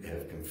you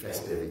have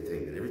confessed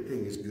everything, that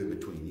everything is good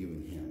between you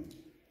and him.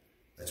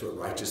 That's what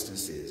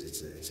righteousness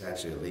is. It's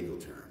actually a legal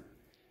term.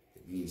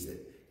 It means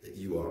that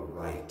you are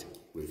right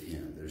with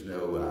him. There's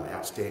no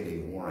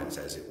outstanding warrants,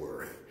 as it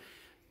were,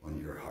 on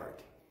your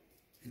heart.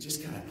 And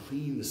just kind of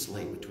clean the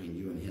slate between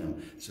you and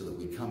him so that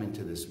we come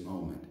into this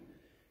moment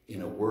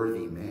in a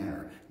worthy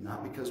manner,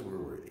 not because we're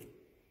worthy,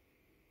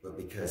 but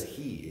because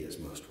he is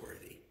most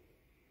worthy,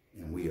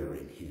 and we are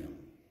in him.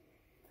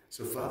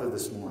 So, Father,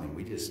 this morning,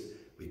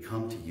 we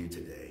come to you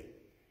today,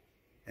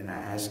 and I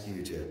ask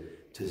you to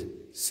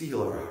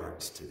seal our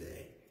hearts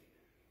today.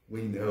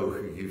 We know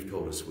who you've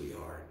told us we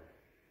are.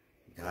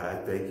 God, I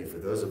thank you for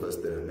those of us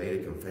that have made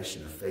a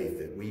confession of faith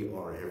that we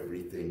are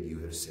everything you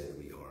have said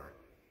we are.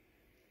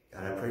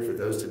 God, I pray for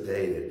those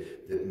today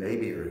that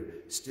maybe are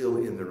still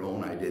in their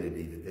own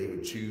identity, that they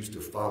would choose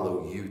to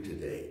follow you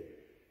today,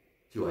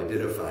 to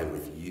identify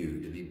with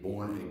you, to be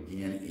born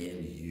again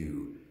in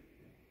you,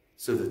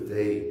 so that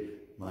they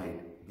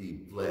might be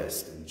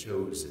blessed and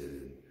chosen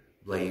and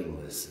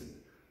blameless and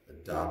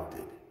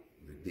adopted,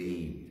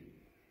 redeemed,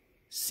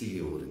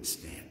 sealed, and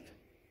stamped.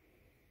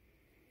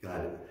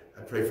 God,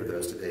 I pray for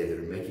those today that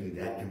are making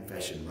that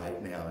confession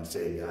right now and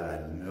saying, God,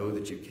 I know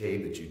that you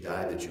came, that you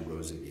died, that you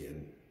rose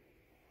again.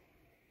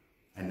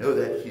 I know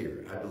that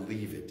here. I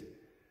believe it.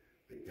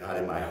 But God,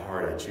 in my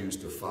heart, I choose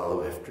to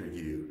follow after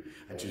you.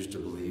 I choose to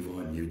believe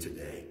on you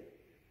today.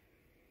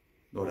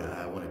 Lord,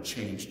 I want to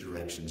change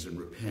directions and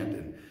repent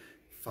and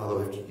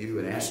follow after you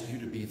and ask you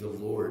to be the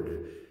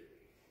Lord,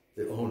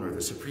 the owner,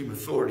 the supreme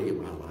authority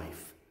in my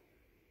life.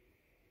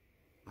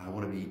 I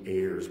want to be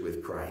heirs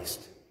with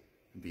Christ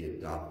and be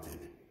adopted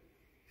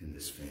in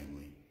this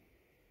family.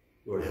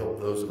 Lord, help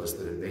those of us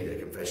that have made a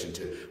confession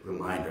to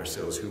remind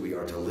ourselves who we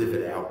are, to live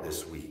it out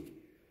this week.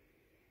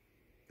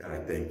 God, I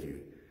thank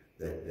you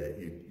that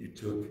you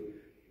took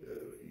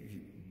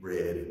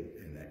bread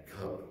and that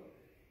cup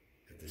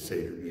at the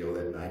Seder meal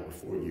that night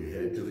before you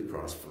headed to the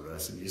cross for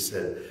us, and you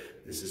said,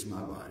 this is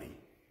my body.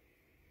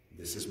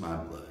 This is my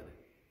blood.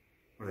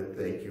 Lord, I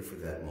thank you for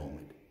that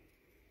moment.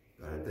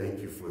 God, I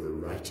thank you for the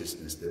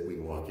righteousness that we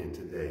walk in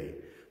today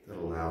that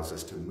allows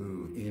us to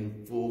move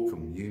in full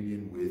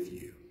communion with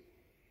you.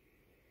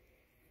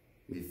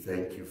 We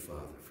thank you,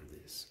 Father, for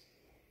this.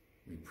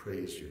 We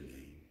praise your name.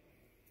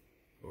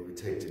 Lord, we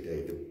take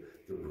today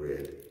the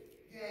bread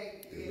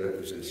that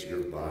represents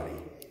your body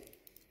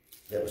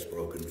that was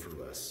broken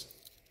for us.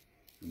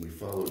 And we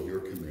follow your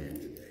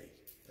command today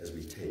as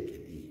we take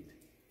and eat.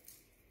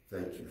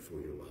 Thank you for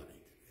your body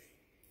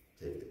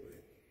today. Take the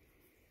bread.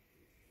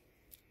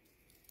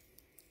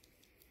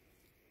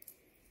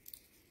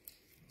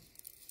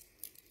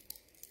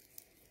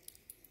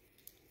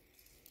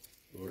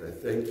 Lord, I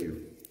thank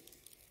you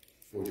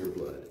for your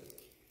blood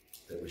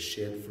that was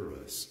shed for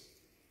us,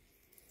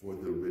 for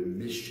the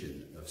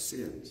remission of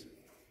sins,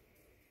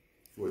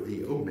 for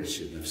the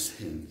omission of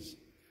sins,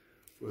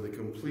 for the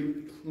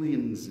complete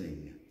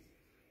cleansing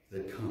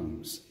that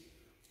comes.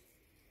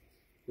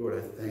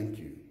 Lord, I thank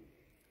you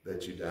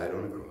that you died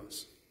on a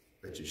cross,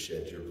 that you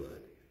shed your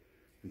blood.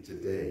 And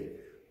today,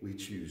 we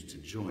choose to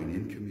join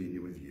in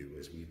communion with you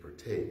as we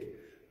partake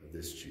of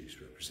this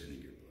juice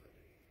representing your blood.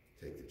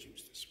 Take the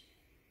juice this morning.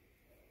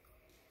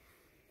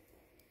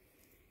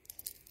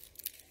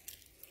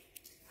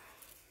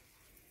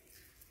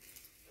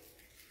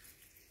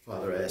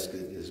 Father, I ask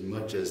that as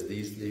much as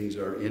these things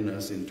are in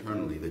us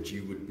internally, that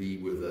you would be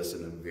with us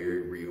in a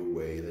very real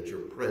way, that your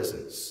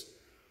presence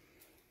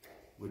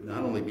would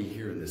not only be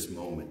here in this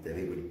moment, that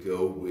it would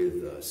go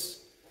with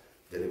us,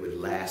 that it would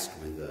last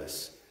with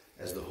us,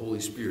 as the Holy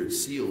Spirit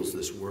seals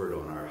this word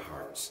on our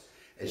hearts,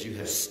 as you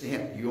have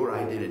stamped your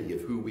identity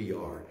of who we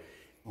are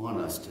on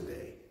us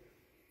today.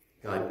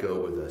 God,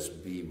 go with us,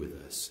 be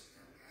with us.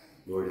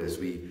 Lord, as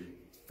we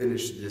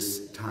finish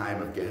this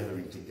time of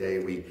gathering today,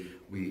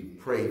 we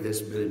pray this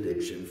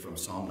benediction from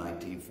Psalm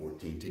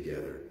 19:14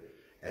 together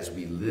as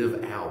we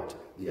live out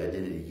the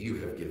identity you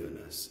have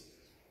given us.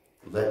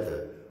 Let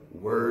the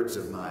words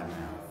of my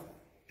mouth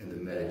and the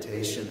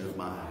meditation of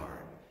my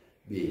heart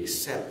be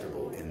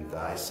acceptable in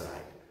thy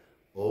sight,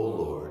 O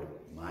Lord,